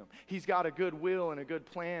to him. He's got a good will and a good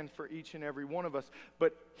plan for each and every one of us,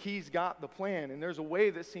 but he's got the plan. And there's a way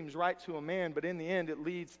that seems right to a man, but in the end it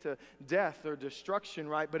leads to death or destruction,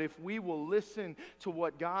 right? But if we will listen to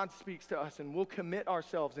what God speaks to us and we'll commit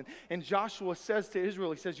ourselves, and Joshua says to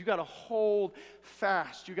Israel, he says, you got to hold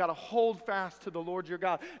fast. You got to hold fast to the Lord your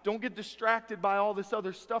God. Don't get distracted by all this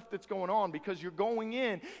other stuff that's going on, because you're going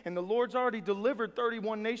in and the Lord's already delivered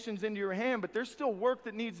 31 nations into your hand, but there's still work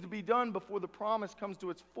that needs to be done before the promise comes to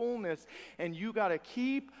its fullness, and you got to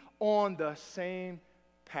keep on the same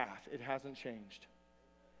path. It hasn't changed.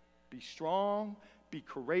 Be strong, be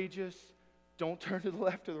courageous, don't turn to the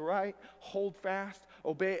left or the right, hold fast,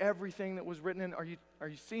 obey everything that was written in. Are you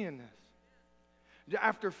seeing this?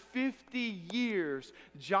 After 50 years,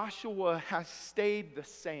 Joshua has stayed the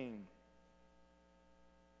same.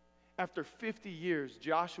 After 50 years,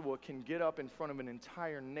 Joshua can get up in front of an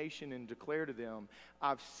entire nation and declare to them,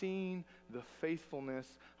 I've seen the faithfulness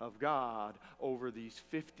of God over these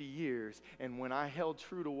 50 years, and when I held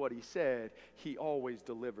true to what he said, he always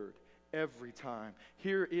delivered. Every time.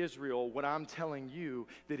 Hear, Israel, what I'm telling you,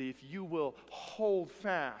 that if you will hold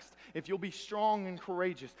fast, if you'll be strong and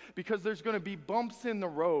courageous, because there's going to be bumps in the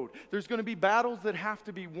road, there's going to be battles that have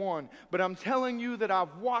to be won, but I'm telling you that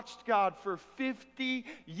I've watched God for 50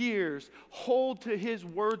 years hold to his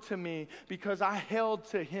word to me because I held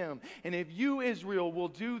to him. And if you, Israel, will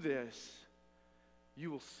do this,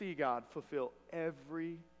 you will see God fulfill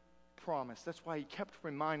every promise. That's why he kept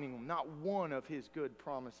reminding them, not one of his good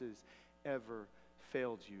promises ever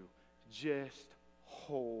failed you. Just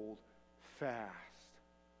hold fast.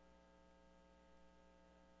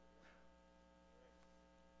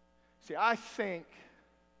 See, I think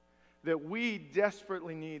that we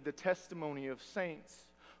desperately need the testimony of saints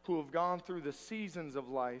who have gone through the seasons of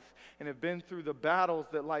life and have been through the battles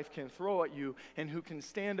that life can throw at you, and who can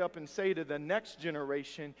stand up and say to the next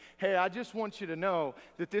generation, hey, I just want you to know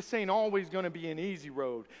that this ain't always going to be an easy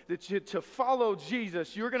road. That to follow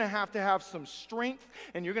Jesus, you're going to have some strength,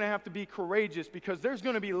 and you're going to have to be courageous, because there's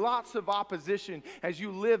going to be lots of opposition as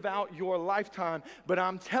you live out your lifetime. But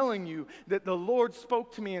I'm telling you that the Lord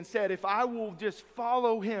spoke to me and said, if I will just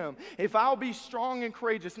follow him, if I'll be strong and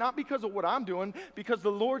courageous, not because of what I'm doing, because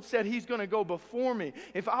the Lord said he's going to go before me.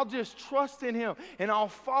 If I'll just trust in him and I'll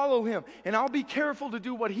follow him and I'll be careful to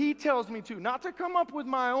do what he tells me to, not to come up with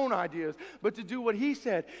my own ideas, but to do what he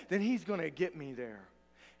said, then he's going to get me there.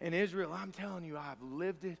 And Israel, I'm telling you, I've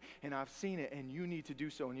lived it and I've seen it, and you need to do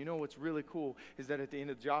so. And you know what's really cool is that at the end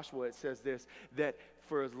of Joshua it says this, that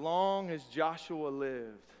for as long as Joshua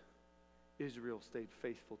lived, Israel stayed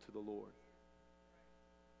faithful to the Lord.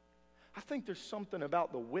 I think there's something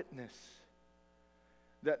about the witness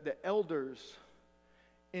that the elders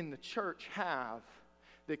in the church have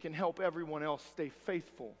that can help everyone else stay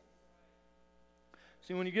faithful.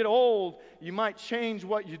 See, when you get old, you might change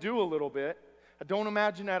what you do a little bit. I don't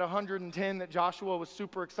imagine at 110 that Joshua was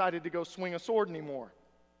super excited to go swing a sword anymore.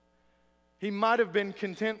 He might have been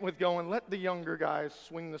content with going, let the younger guys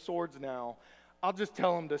swing the swords now. I'll just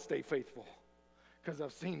tell them to stay faithful because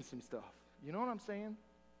I've seen some stuff. You know what I'm saying?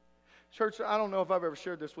 Church, I don't know if I've ever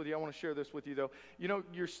shared this with you. I want to share this with you, though. You know,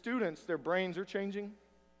 your students, their brains are changing.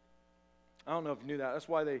 I don't know if you knew that. That's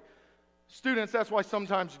why that's why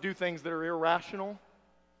sometimes you do things that are irrational.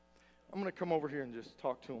 I'm going to come over here and just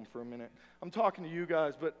talk to them for a minute. I'm talking to you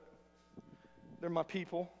guys, but they're my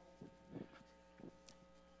people.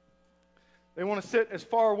 They want to sit as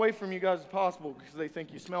far away from you guys as possible because they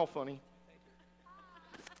think you smell funny.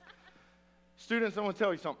 Students, I want to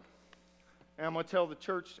tell you something. And I'm going to tell the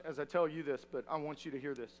church as I tell you this, but I want you to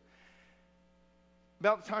hear this.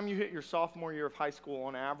 About the time you hit your sophomore year of high school,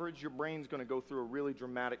 on average, your brain's going to go through a really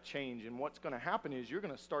dramatic change. And what's going to happen is you're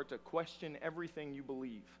going to start to question everything you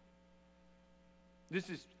believe. This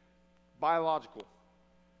is biological.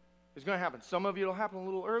 It's going to happen. Some of you it'll happen a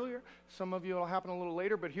little earlier. Some of you it'll happen a little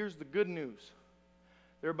later. But here's the good news.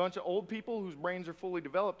 There are a bunch of old people whose brains are fully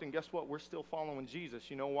developed, and guess what? We're still following Jesus.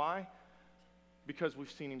 You know why? Because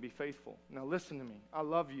we've seen him be faithful. Now listen to me. I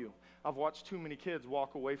love you. I've watched too many kids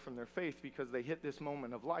walk away from their faith because they hit this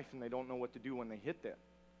moment of life and they don't know what to do when they hit that.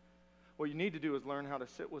 What you need to do is learn how to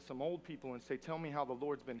sit with some old people and say, tell me how the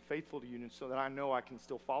Lord's been faithful to you, so that I know I can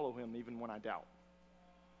still follow him even when I doubt.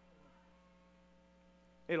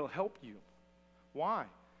 It'll help you. Why?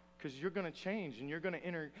 Because you're going to change, and you're going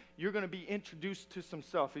to be introduced to some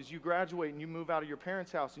stuff as you graduate and you move out of your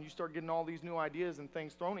parents' house and you start getting all these new ideas and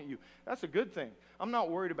things thrown at you. That's a good thing. I'm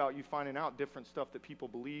not worried about you finding out different stuff that people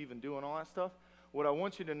believe and doing all that stuff. What I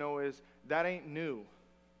want you to know is that ain't new.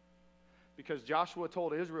 Because Joshua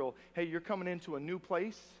told Israel, hey, you're coming into a new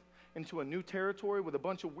place, into a new territory with a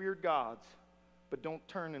bunch of weird gods. but don't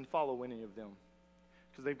turn and follow any of them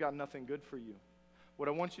because they've got nothing good for you. What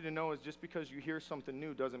I want you to know is just because you hear something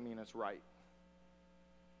new doesn't mean it's right.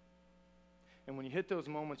 And when you hit those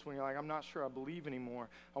moments when you're like, I'm not sure I believe anymore,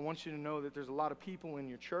 I want you to know that there's a lot of people in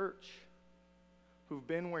your church who've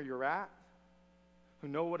been where you're at, who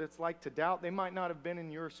know what it's like to doubt. They might not have been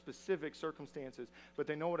in your specific circumstances, but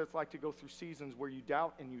they know what it's like to go through seasons where you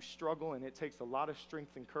doubt and you struggle, and it takes a lot of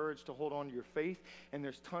strength and courage to hold on to your faith. And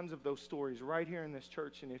there's tons of those stories right here in this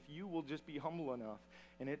church. And if you will just be humble enough,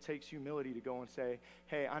 and it takes humility to go and say,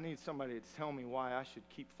 hey, I need somebody to tell me why I should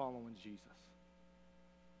keep following Jesus.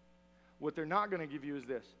 What they're not going to give you is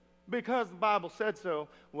this. Because the Bible said so,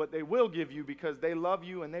 what they will give you, because they love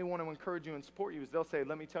you and they want to encourage you and support you, is they'll say,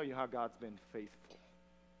 let me tell you how God's been faithful.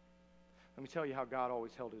 Let me tell you how God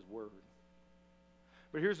always held his word.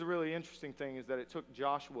 But here's the really interesting thing, is that it took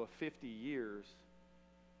Joshua 50 years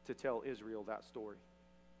to tell Israel that story.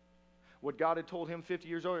 What God had told him 50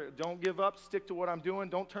 years earlier, don't give up, stick to what I'm doing,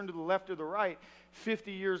 don't turn to the left or the right.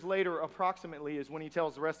 50 years later, approximately, is when he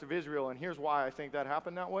tells the rest of Israel, and here's why I think that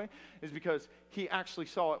happened that way, is because he actually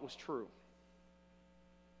saw it was true.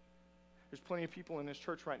 There's plenty of people in this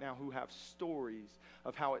church right now who have stories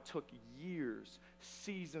of how it took years,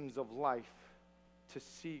 seasons of life, to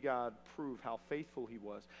see God prove how faithful he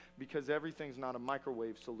was, because everything's not a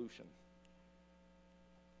microwave solution.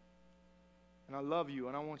 And I love you,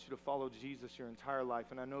 and I want you to follow Jesus your entire life.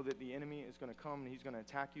 And I know that the enemy is going to come, and he's going to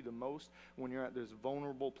attack you the most when you're at this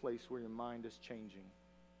vulnerable place where your mind is changing.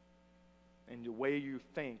 And the way you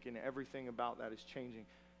think and everything about that is changing.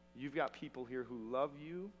 You've got people here who love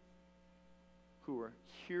you, who are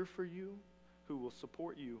here for you, who will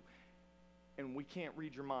support you. And we can't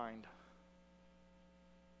read your mind.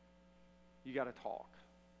 You got to talk.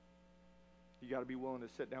 You got to be willing to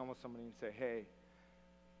sit down with somebody and say, hey,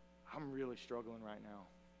 I'm really struggling right now.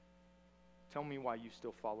 Tell me why you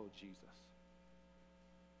still follow Jesus.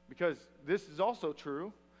 Because this is also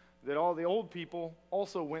true, that all the old people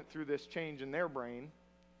also went through this change in their brain,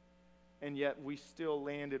 and yet we still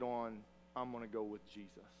landed on, I'm going to go with Jesus.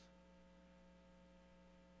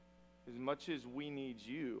 As much as we need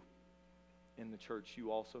you in the church,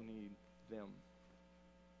 you also need them.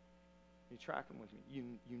 You tracking with me?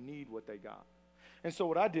 You need what they got. And so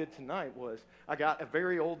what I did tonight was I got a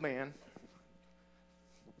very old man.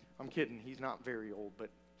 I'm kidding. He's not very old,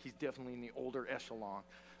 but he's definitely in the older echelon.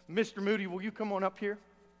 Mr. Moody, will you come on up here?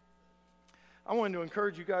 I wanted to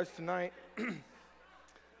encourage you guys tonight.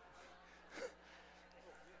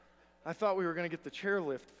 I thought we were going to get the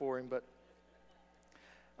chairlift for him, but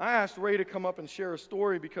I asked Ray to come up and share a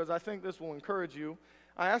story because I think this will encourage you.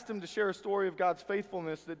 I asked him to share a story of God's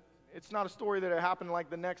faithfulness. That it's not a story that it happened like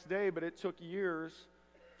the next day, but it took years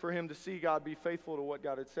for him to see God be faithful to what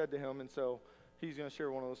God had said to him, and so he's going to share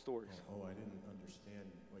one of those stories. Oh, I didn't understand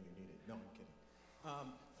what you needed. No, I'm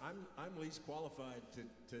kidding. I'm least qualified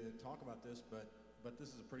to talk about this, but this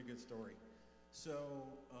is a pretty good story. So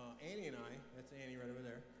Annie and I, that's Annie right over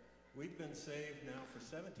there, we've been saved now for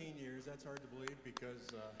 17 years. That's hard to believe because,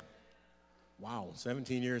 wow,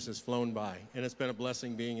 17 years has flown by. And it's been a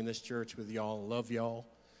blessing being in this church with y'all. Love y'all.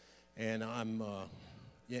 And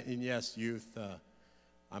and yes, youth,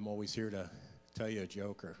 I'm always here to tell you a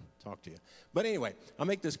joke or talk to you. But anyway, I'll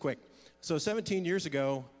make this quick. So 17 years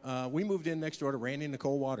ago, we moved in next door to Randy and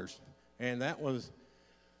Nicole Waters. And that was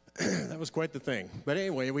that was quite the thing. But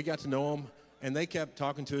anyway, we got to know them, and they kept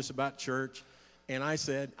talking to us about church. And I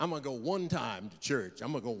said, I'm going to go one time to church.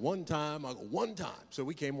 I'm going to go one time. I'll go one time. So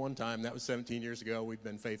we came one time. That was 17 years ago. We've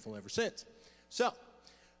been faithful ever since. So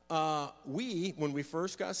when we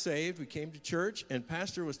first got saved, we came to church, and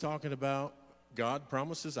Pastor was talking about God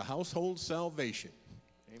promises a household salvation.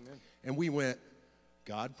 Amen. And we went,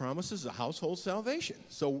 God promises a household salvation.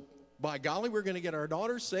 So by golly, we're going to get our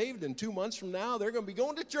daughters saved, and 2 months from now, they're going to be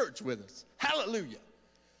going to church with us. Hallelujah.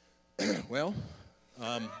 Well,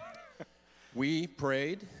 we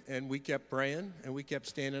prayed, and we kept praying, and we kept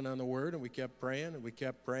standing on the Word, and we kept praying, and we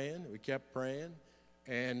kept praying, and we kept praying,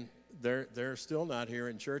 and they're still not here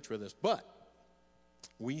in church with us. But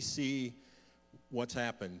we see what's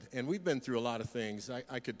happened, and we've been through a lot of things.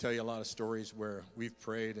 I could tell you a lot of stories where we've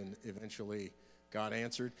prayed, and eventually God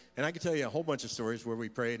answered. And I could tell you a whole bunch of stories where we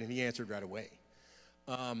prayed, and he answered right away.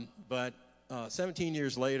 But 17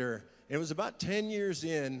 years later, it was about 10 years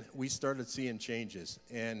in, we started seeing changes.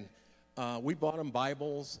 And we bought them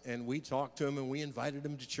Bibles, and we talked to them, and we invited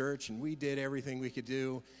them to church, and we did everything we could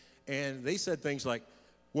do. And they said things like,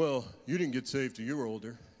 well, you didn't get saved till you were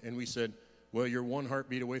older. And we said, well, you're one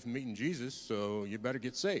heartbeat away from meeting Jesus, so you better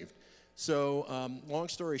get saved. So long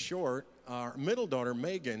story short, our middle daughter,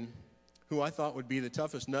 Megan, who I thought would be the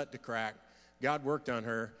toughest nut to crack, God worked on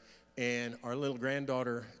her, and our little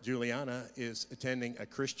granddaughter, Juliana, is attending a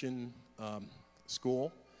Christian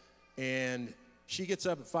school, and she gets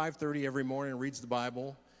up at 5:30 every morning and reads the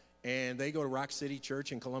Bible, and they go to Rock City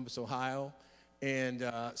Church in Columbus, Ohio, and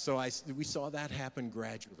we saw that happen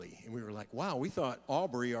gradually, and we were like, wow, we thought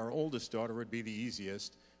Aubrey, our oldest daughter, would be the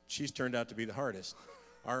easiest. She's turned out to be the hardest.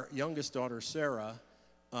 Our youngest daughter, Sarah,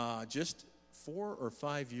 just 4 or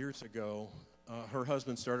 5 years ago, her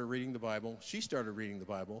husband started reading the Bible. She started reading the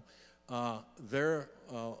Bible. Their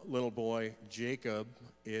little boy, Jacob,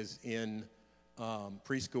 is in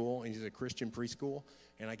preschool, and he's a Christian preschool,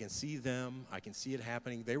 and I can see them. I can see it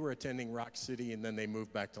happening. They were attending Rock City, and then they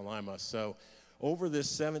moved back to Lima. So over this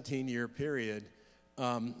 17-year period,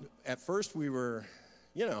 at first we were,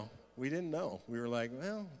 we didn't know. We were like,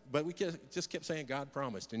 well, but we just kept saying God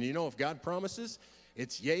promised. And if God promises,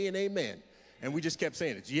 it's yay and amen. And we just kept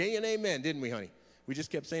saying it's yay and amen, didn't we, honey? We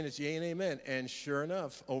just kept saying it's yay and amen. And sure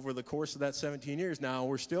enough, over the course of that 17 years, now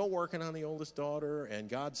we're still working on the oldest daughter, and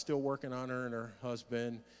God's still working on her and her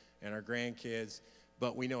husband and our grandkids.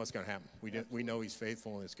 But we know it's going to happen. We know He's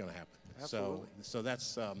faithful, and it's going to happen. Absolutely. So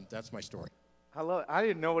that's my story. I love it. I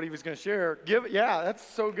didn't know what he was going to share. That's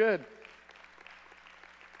so good.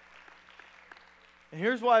 And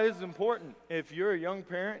here's why this is important. If you're a young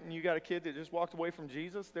parent and you got a kid that just walked away from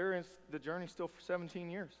Jesus, the journey still for 17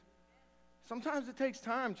 years. Sometimes it takes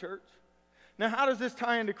time, church. Now, how does this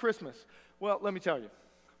tie into Christmas? Well, let me tell you.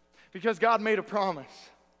 Because God made a promise.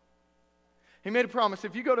 He made a promise.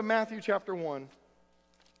 If you go to Matthew chapter 1,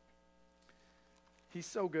 He's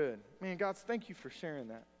so good. Man, God, thank you for sharing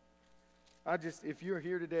that. If you're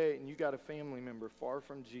here today and you got a family member far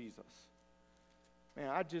from Jesus, man,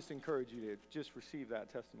 I just encourage you to just receive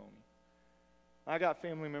that testimony. I got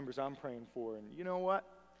family members I'm praying for, and you know what?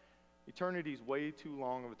 Eternity is way too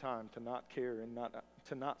long of a time to not care and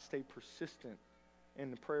to not stay persistent in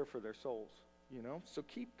the prayer for their souls, So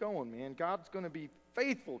keep going, man. God's going to be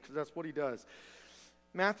faithful because that's what He does.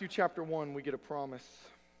 Matthew chapter 1, we get a promise.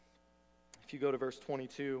 If you go to verse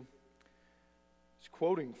 22, it's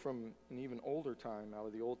quoting from an even older time out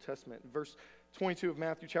of the Old Testament. Verse 22 of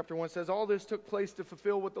Matthew chapter 1 says, all this took place to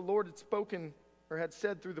fulfill what the Lord had spoken or had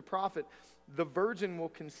said through the prophet. The virgin will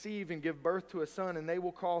conceive and give birth to a son, and they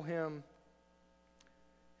will call him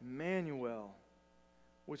Emmanuel,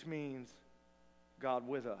 which means God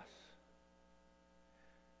with us.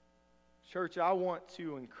 Church, I want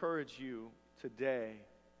to encourage you today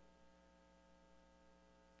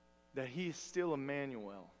that He is still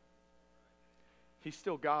Emmanuel. He's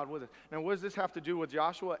still God with us. Now, what does this have to do with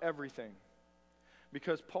Joshua? Everything.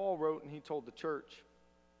 Because Paul wrote and he told the church,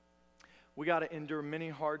 we got to endure many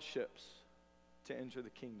hardships to enter the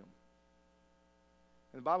kingdom.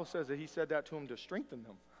 And the Bible says that he said that to them to strengthen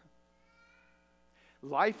them.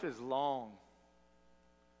 Life is long,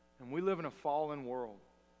 and we live in a fallen world.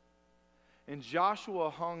 And Joshua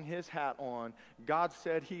hung his hat on, God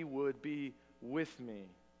said He would be with me.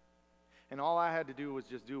 And all I had to do was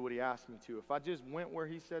just do what He asked me to. If I just went where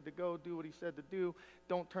He said to go, do what He said to do,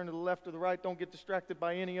 don't turn to the left or the right, don't get distracted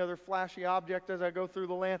by any other flashy object as I go through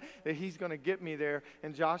the land, that He's going to get me there.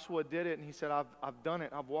 And Joshua did it, and he said, I've done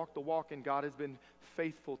it. I've walked the walk, and God has been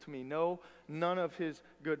faithful to me. No, none of His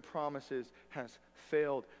good promises has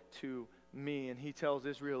failed to me. And He tells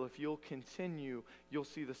Israel, if you'll continue, you'll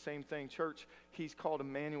see the same thing. Church, He's called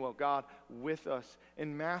Emmanuel, God with us.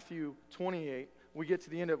 In Matthew 28, we get to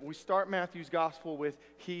the end of it. We start Matthew's gospel with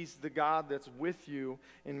He's the God that's with you.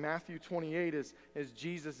 In Matthew 28, as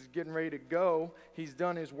Jesus is getting ready to go, He's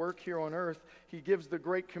done His work here on earth. He gives the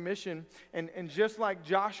Great Commission. And just like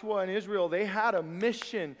Joshua and Israel, they had a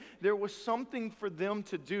mission. There was something for them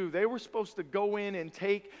to do. They were supposed to go in and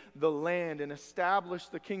take the land and establish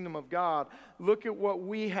the kingdom of God. Look at what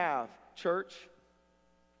we have, church.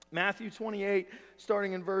 Matthew 28,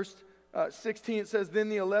 starting in verse 16, it says, then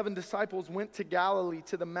the 11 disciples went to Galilee,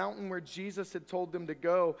 to the mountain where Jesus had told them to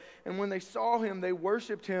go. And when they saw Him, they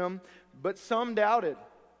worshiped Him, but some doubted.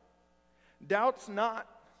 Doubt's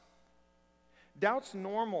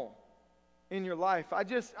normal in your life.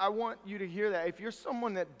 I want you to hear that. If you're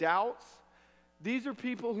someone that doubts, these are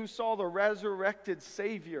people who saw the resurrected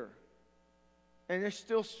Savior, and they're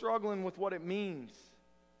still struggling with what it means.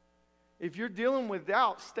 If you're dealing with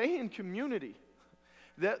doubt, stay in community.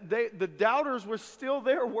 The doubters were still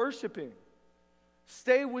there worshiping.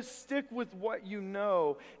 Stick with what you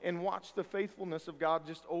know and watch the faithfulness of God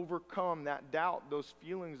just overcome that doubt, those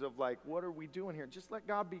feelings of like, what are we doing here? Just let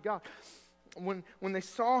God be God. when they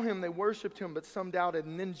saw him, they worshiped him, but some doubted.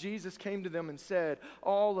 And then Jesus came to them and said,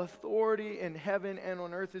 all authority in heaven and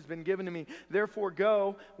on earth has been given to me. Therefore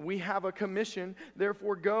go, we have a commission.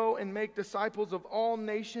 Therefore go and make disciples of all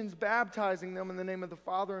nations, baptizing them in the name of the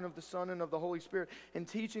Father and of the Son and of the Holy Spirit, and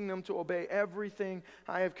teaching them to obey everything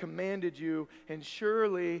I have commanded you. And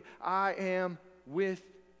surely I am with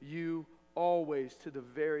you always to the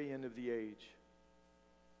very end of the age.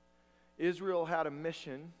 Israel had a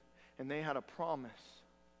mission. And they had a promise.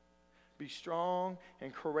 Be strong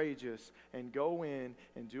and courageous and go in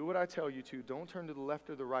and do what I tell you to. Don't turn to the left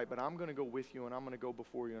or the right, but I'm going to go with you and I'm going to go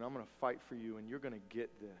before you and I'm going to fight for you and you're going to get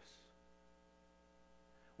this.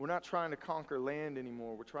 We're not trying to conquer land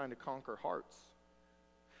anymore. We're trying to conquer hearts.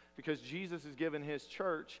 Because Jesus has given his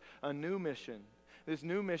church a new mission. This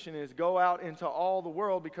new mission is go out into all the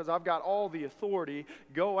world because I've got all the authority.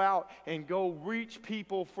 Go out and go reach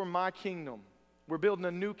people for my kingdom. We're building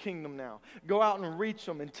a new kingdom now. Go out and reach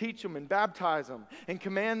them and teach them and baptize them and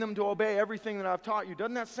command them to obey everything that I've taught you.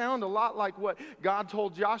 Doesn't that sound a lot like what God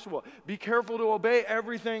told Joshua? Be careful to obey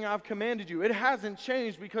everything I've commanded you. It hasn't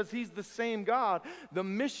changed because he's the same God. The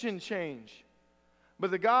mission changed.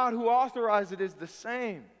 But the God who authorized it is the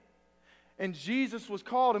same. And Jesus was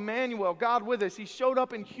called Emmanuel, God with us. He showed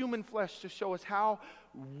up in human flesh to show us how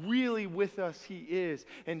really with us he is.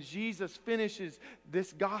 And Jesus finishes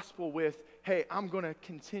this gospel with, hey, I'm going to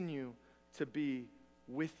continue to be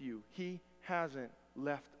with you. He hasn't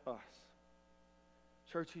left us.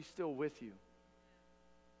 Church, he's still with you.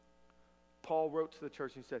 Paul wrote to the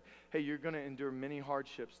church and he said, hey, you're going to endure many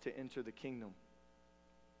hardships to enter the kingdom.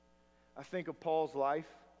 I think of Paul's life.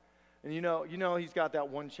 And you know he's got that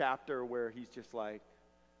one chapter where he's just like,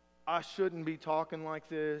 I shouldn't be talking like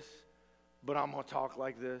this, but I'm going to talk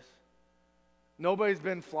like this. Nobody's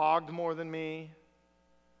been flogged more than me.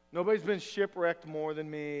 Nobody's been shipwrecked more than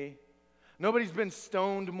me. Nobody's been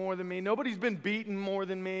stoned more than me. Nobody's been beaten more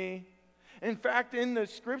than me. In fact, in the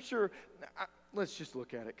scripture, let's just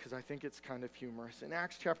look at it because I think it's kind of humorous. In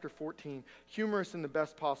Acts chapter 14, humorous in the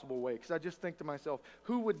best possible way, because I just think to myself,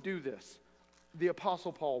 who would do this? The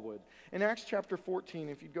Apostle Paul would. In Acts chapter 14,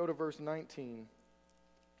 if you go to verse 19,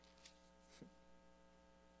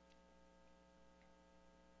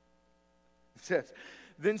 it says,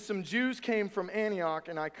 then some Jews came from Antioch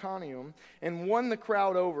and Iconium and won the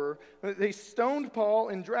crowd over. They stoned Paul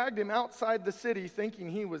and dragged him outside the city thinking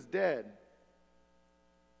he was dead.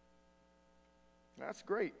 That's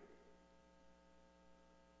great.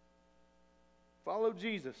 Follow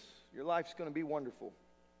Jesus. Your life's going to be wonderful.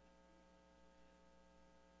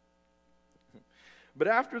 But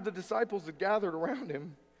after the disciples had gathered around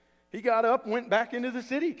him, he got up and went back into the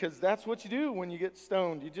city, because that's what you do when you get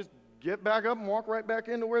stoned. You just get back up and walk right back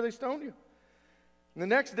into where they stoned you. And the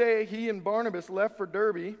next day, he and Barnabas left for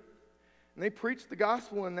Derbe, and they preached the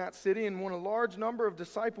gospel in that city and won a large number of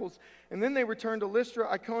disciples. And then they returned to Lystra,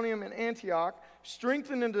 Iconium, and Antioch,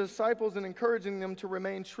 strengthening the disciples and encouraging them to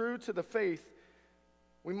remain true to the faith.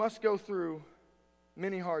 We must go through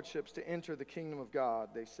many hardships to enter the kingdom of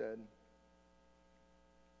God, they said.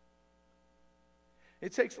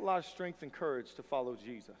 It takes a lot of strength and courage to follow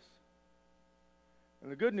Jesus.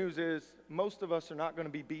 And the good news is, most of us are not going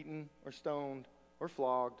to be beaten or stoned or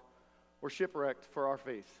flogged or shipwrecked for our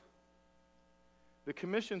faith. The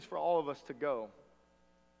commission's for all of us to go.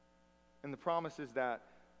 And the promise is that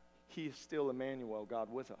he is still Emmanuel,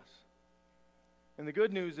 God with us. And the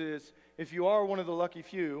good news is, if you are one of the lucky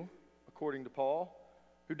few, according to Paul,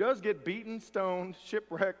 who does get beaten, stoned,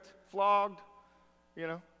 shipwrecked, flogged,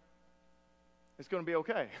 it's going to be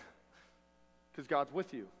okay, because God's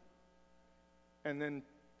with you. And then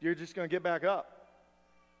you're just going to get back up,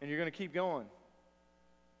 and you're going to keep going.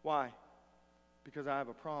 Why? Because I have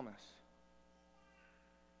a promise.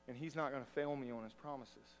 And he's not going to fail me on his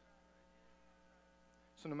promises.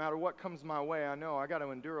 So no matter what comes my way, I know I got to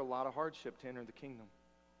endure a lot of hardship to enter the kingdom.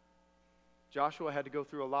 Joshua had to go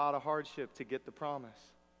through a lot of hardship to get the promise.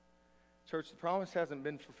 Church, the promise hasn't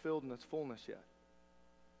been fulfilled in its fullness yet.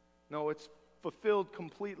 No, it's fulfilled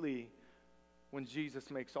completely when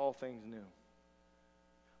Jesus makes all things new.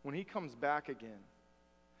 When he comes back again.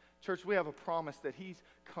 Church, we have a promise that he's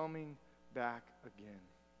coming back again.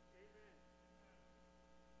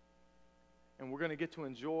 And we're going to get to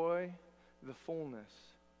enjoy the fullness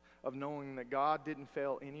of knowing that God didn't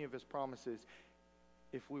fail any of his promises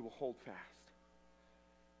if we will hold fast.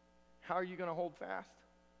 How are you going to hold fast?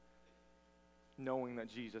 Knowing that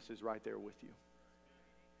Jesus is right there with you.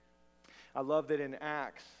 I love that in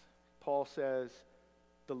Acts, Paul says,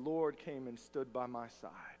 the Lord came and stood by my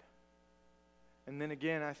side. And then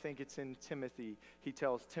again, I think it's in Timothy. He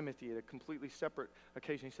tells Timothy at a completely separate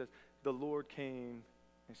occasion, he says, the Lord came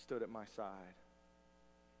and stood at my side.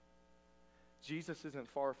 Jesus isn't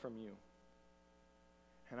far from you.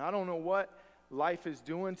 And I don't know what life is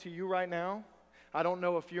doing to you right now. I don't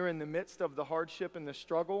know if you're in the midst of the hardship and the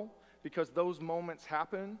struggle, because those moments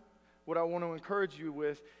happen. What I want to encourage you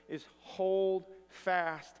with is hold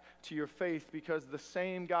fast to your faith, because the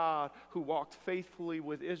same God who walked faithfully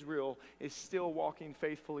with Israel is still walking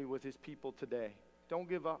faithfully with his people today. Don't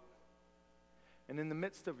give up. And in the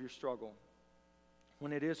midst of your struggle,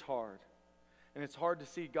 when it is hard, and it's hard to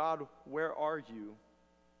see, God, where are you?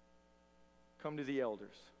 Come to the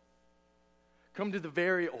elders. Come to the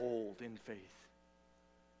very old in faith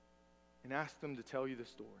and ask them to tell you the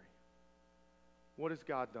story. What has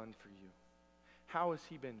God done for you? How has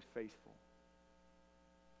he been faithful?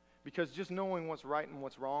 Because just knowing what's right and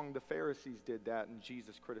what's wrong, the Pharisees did that, and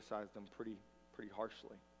Jesus criticized them pretty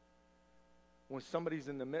harshly. When somebody's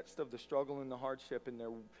in the midst of the struggle and the hardship, and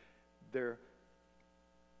they're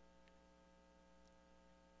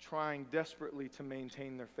trying desperately to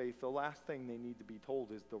maintain their faith, the last thing they need to be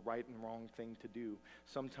told is the right and wrong thing to do.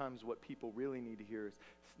 Sometimes what people really need to hear is,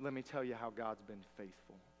 let me tell you how God's been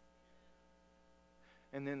faithful.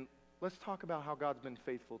 And then let's talk about how God's been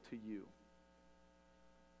faithful to you.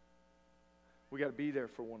 We got to be there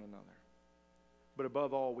for one another. But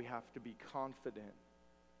above all, we have to be confident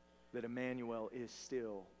that Emmanuel is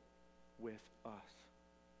still with us.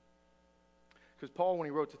 Because Paul, when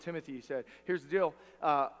he wrote to Timothy, he said, here's the deal.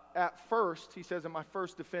 At first, he says, in my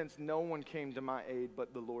first defense, no one came to my aid,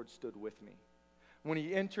 but the Lord stood with me. When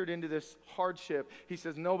he entered into this hardship, he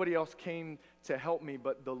says, nobody else came to help me,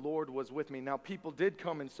 but the Lord was with me. Now, people did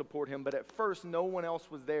come and support him, but at first, no one else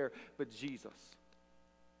was there but Jesus.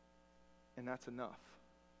 And that's enough.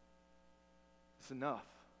 It's enough.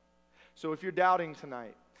 So if you're doubting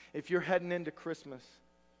tonight, if you're heading into Christmas,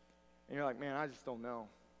 and you're like, man, I just don't know.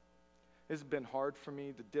 This has been hard for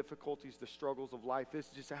me, the difficulties, the struggles of life. This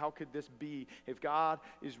just, how could this be? If God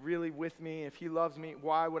is really with me, if he loves me,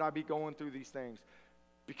 why would I be going through these things?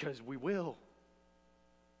 Because we will.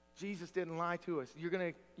 Jesus didn't lie to us. You're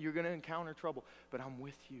gonna encounter trouble, but I'm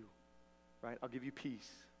with you, right? I'll give you peace.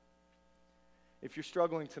 If you're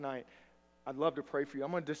struggling tonight, I'd love to pray for you. I'm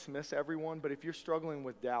going to dismiss everyone, but if you're struggling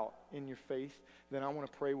with doubt in your faith, then I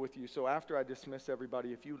want to pray with you. So after I dismiss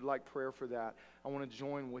everybody, if you would like prayer for that, I want to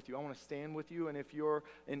join with you. I want to stand with you. And if you're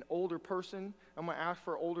an older person, I'm going to ask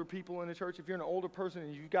for older people in the church. If you're an older person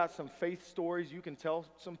and you've got some faith stories, you can tell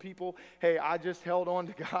some people, hey, I just held on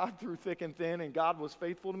to God through thick and thin, and God was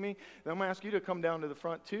faithful to me. Then I'm going to ask you to come down to the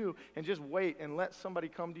front too and just wait and let somebody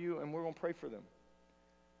come to you, and we're going to pray for them.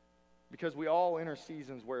 Because we all enter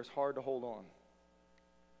seasons where it's hard to hold on.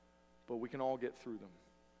 But we can all get through them.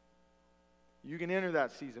 You can enter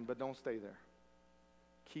that season, but don't stay there.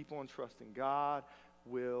 Keep on trusting. God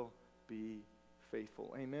will be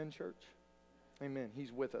faithful. Amen, church? Amen.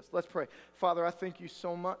 He's with us. Let's pray. Father, I thank you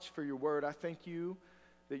so much for your word. I thank you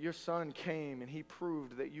that your son came and he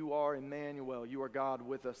proved that you are Emmanuel. You are God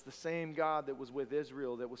with us. The same God that was with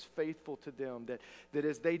Israel, that was faithful to them, that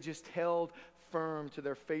as they just held firm to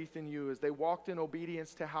their faith in you, as they walked in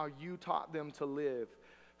obedience to how you taught them to live,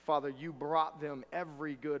 Father, you brought them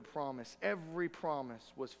every good promise. Every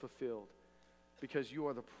promise was fulfilled because you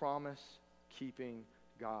are the promise-keeping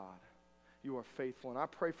God. You are faithful. And I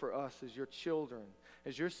pray for us as your children,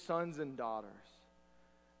 as your sons and daughters,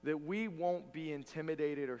 that we won't be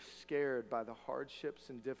intimidated or scared by the hardships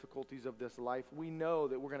and difficulties of this life. We know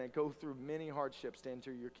that we're going to go through many hardships to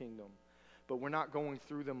enter your kingdom, but we're not going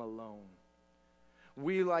through them alone.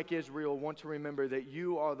 We, like Israel, want to remember that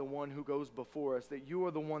you are the one who goes before us, that you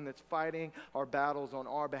are the one that's fighting our battles on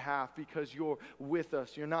our behalf because you're with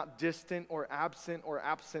us. You're not distant or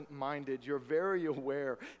absent-minded. You're very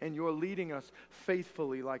aware, and you're leading us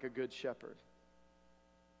faithfully like a good shepherd.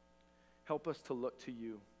 Help us to look to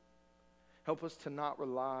you. Help us to not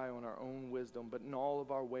rely on our own wisdom, but in all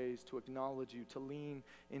of our ways to acknowledge you, to lean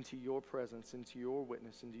into your presence, into your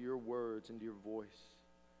witness, into your words, into your voice.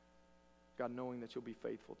 God, knowing that you'll be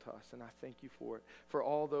faithful to us, and I thank you for it. For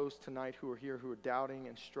all those tonight who are here who are doubting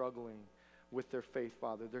and struggling with their faith,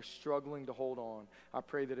 Father, they're struggling to hold on. I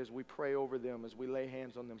pray that as we pray over them, as we lay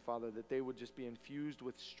hands on them, Father, that they would just be infused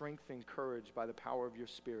with strength and courage by the power of your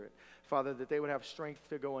Spirit. Father, that they would have strength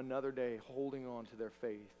to go another day holding on to their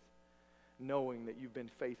faith, knowing that you've been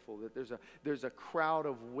faithful, that there's a crowd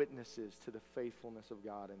of witnesses to the faithfulness of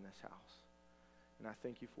God in this house. And I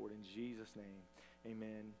thank you for it in Jesus' name.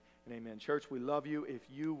 Amen and amen. Church, we love you. If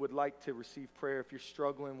you would like to receive prayer, if you're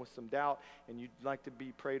struggling with some doubt and you'd like to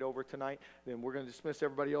be prayed over tonight, then we're going to dismiss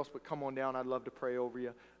everybody else, but come on down. I'd love to pray over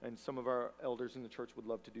you, and some of our elders in the church would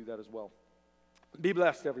love to do that as well. Be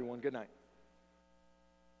blessed, everyone. Good night.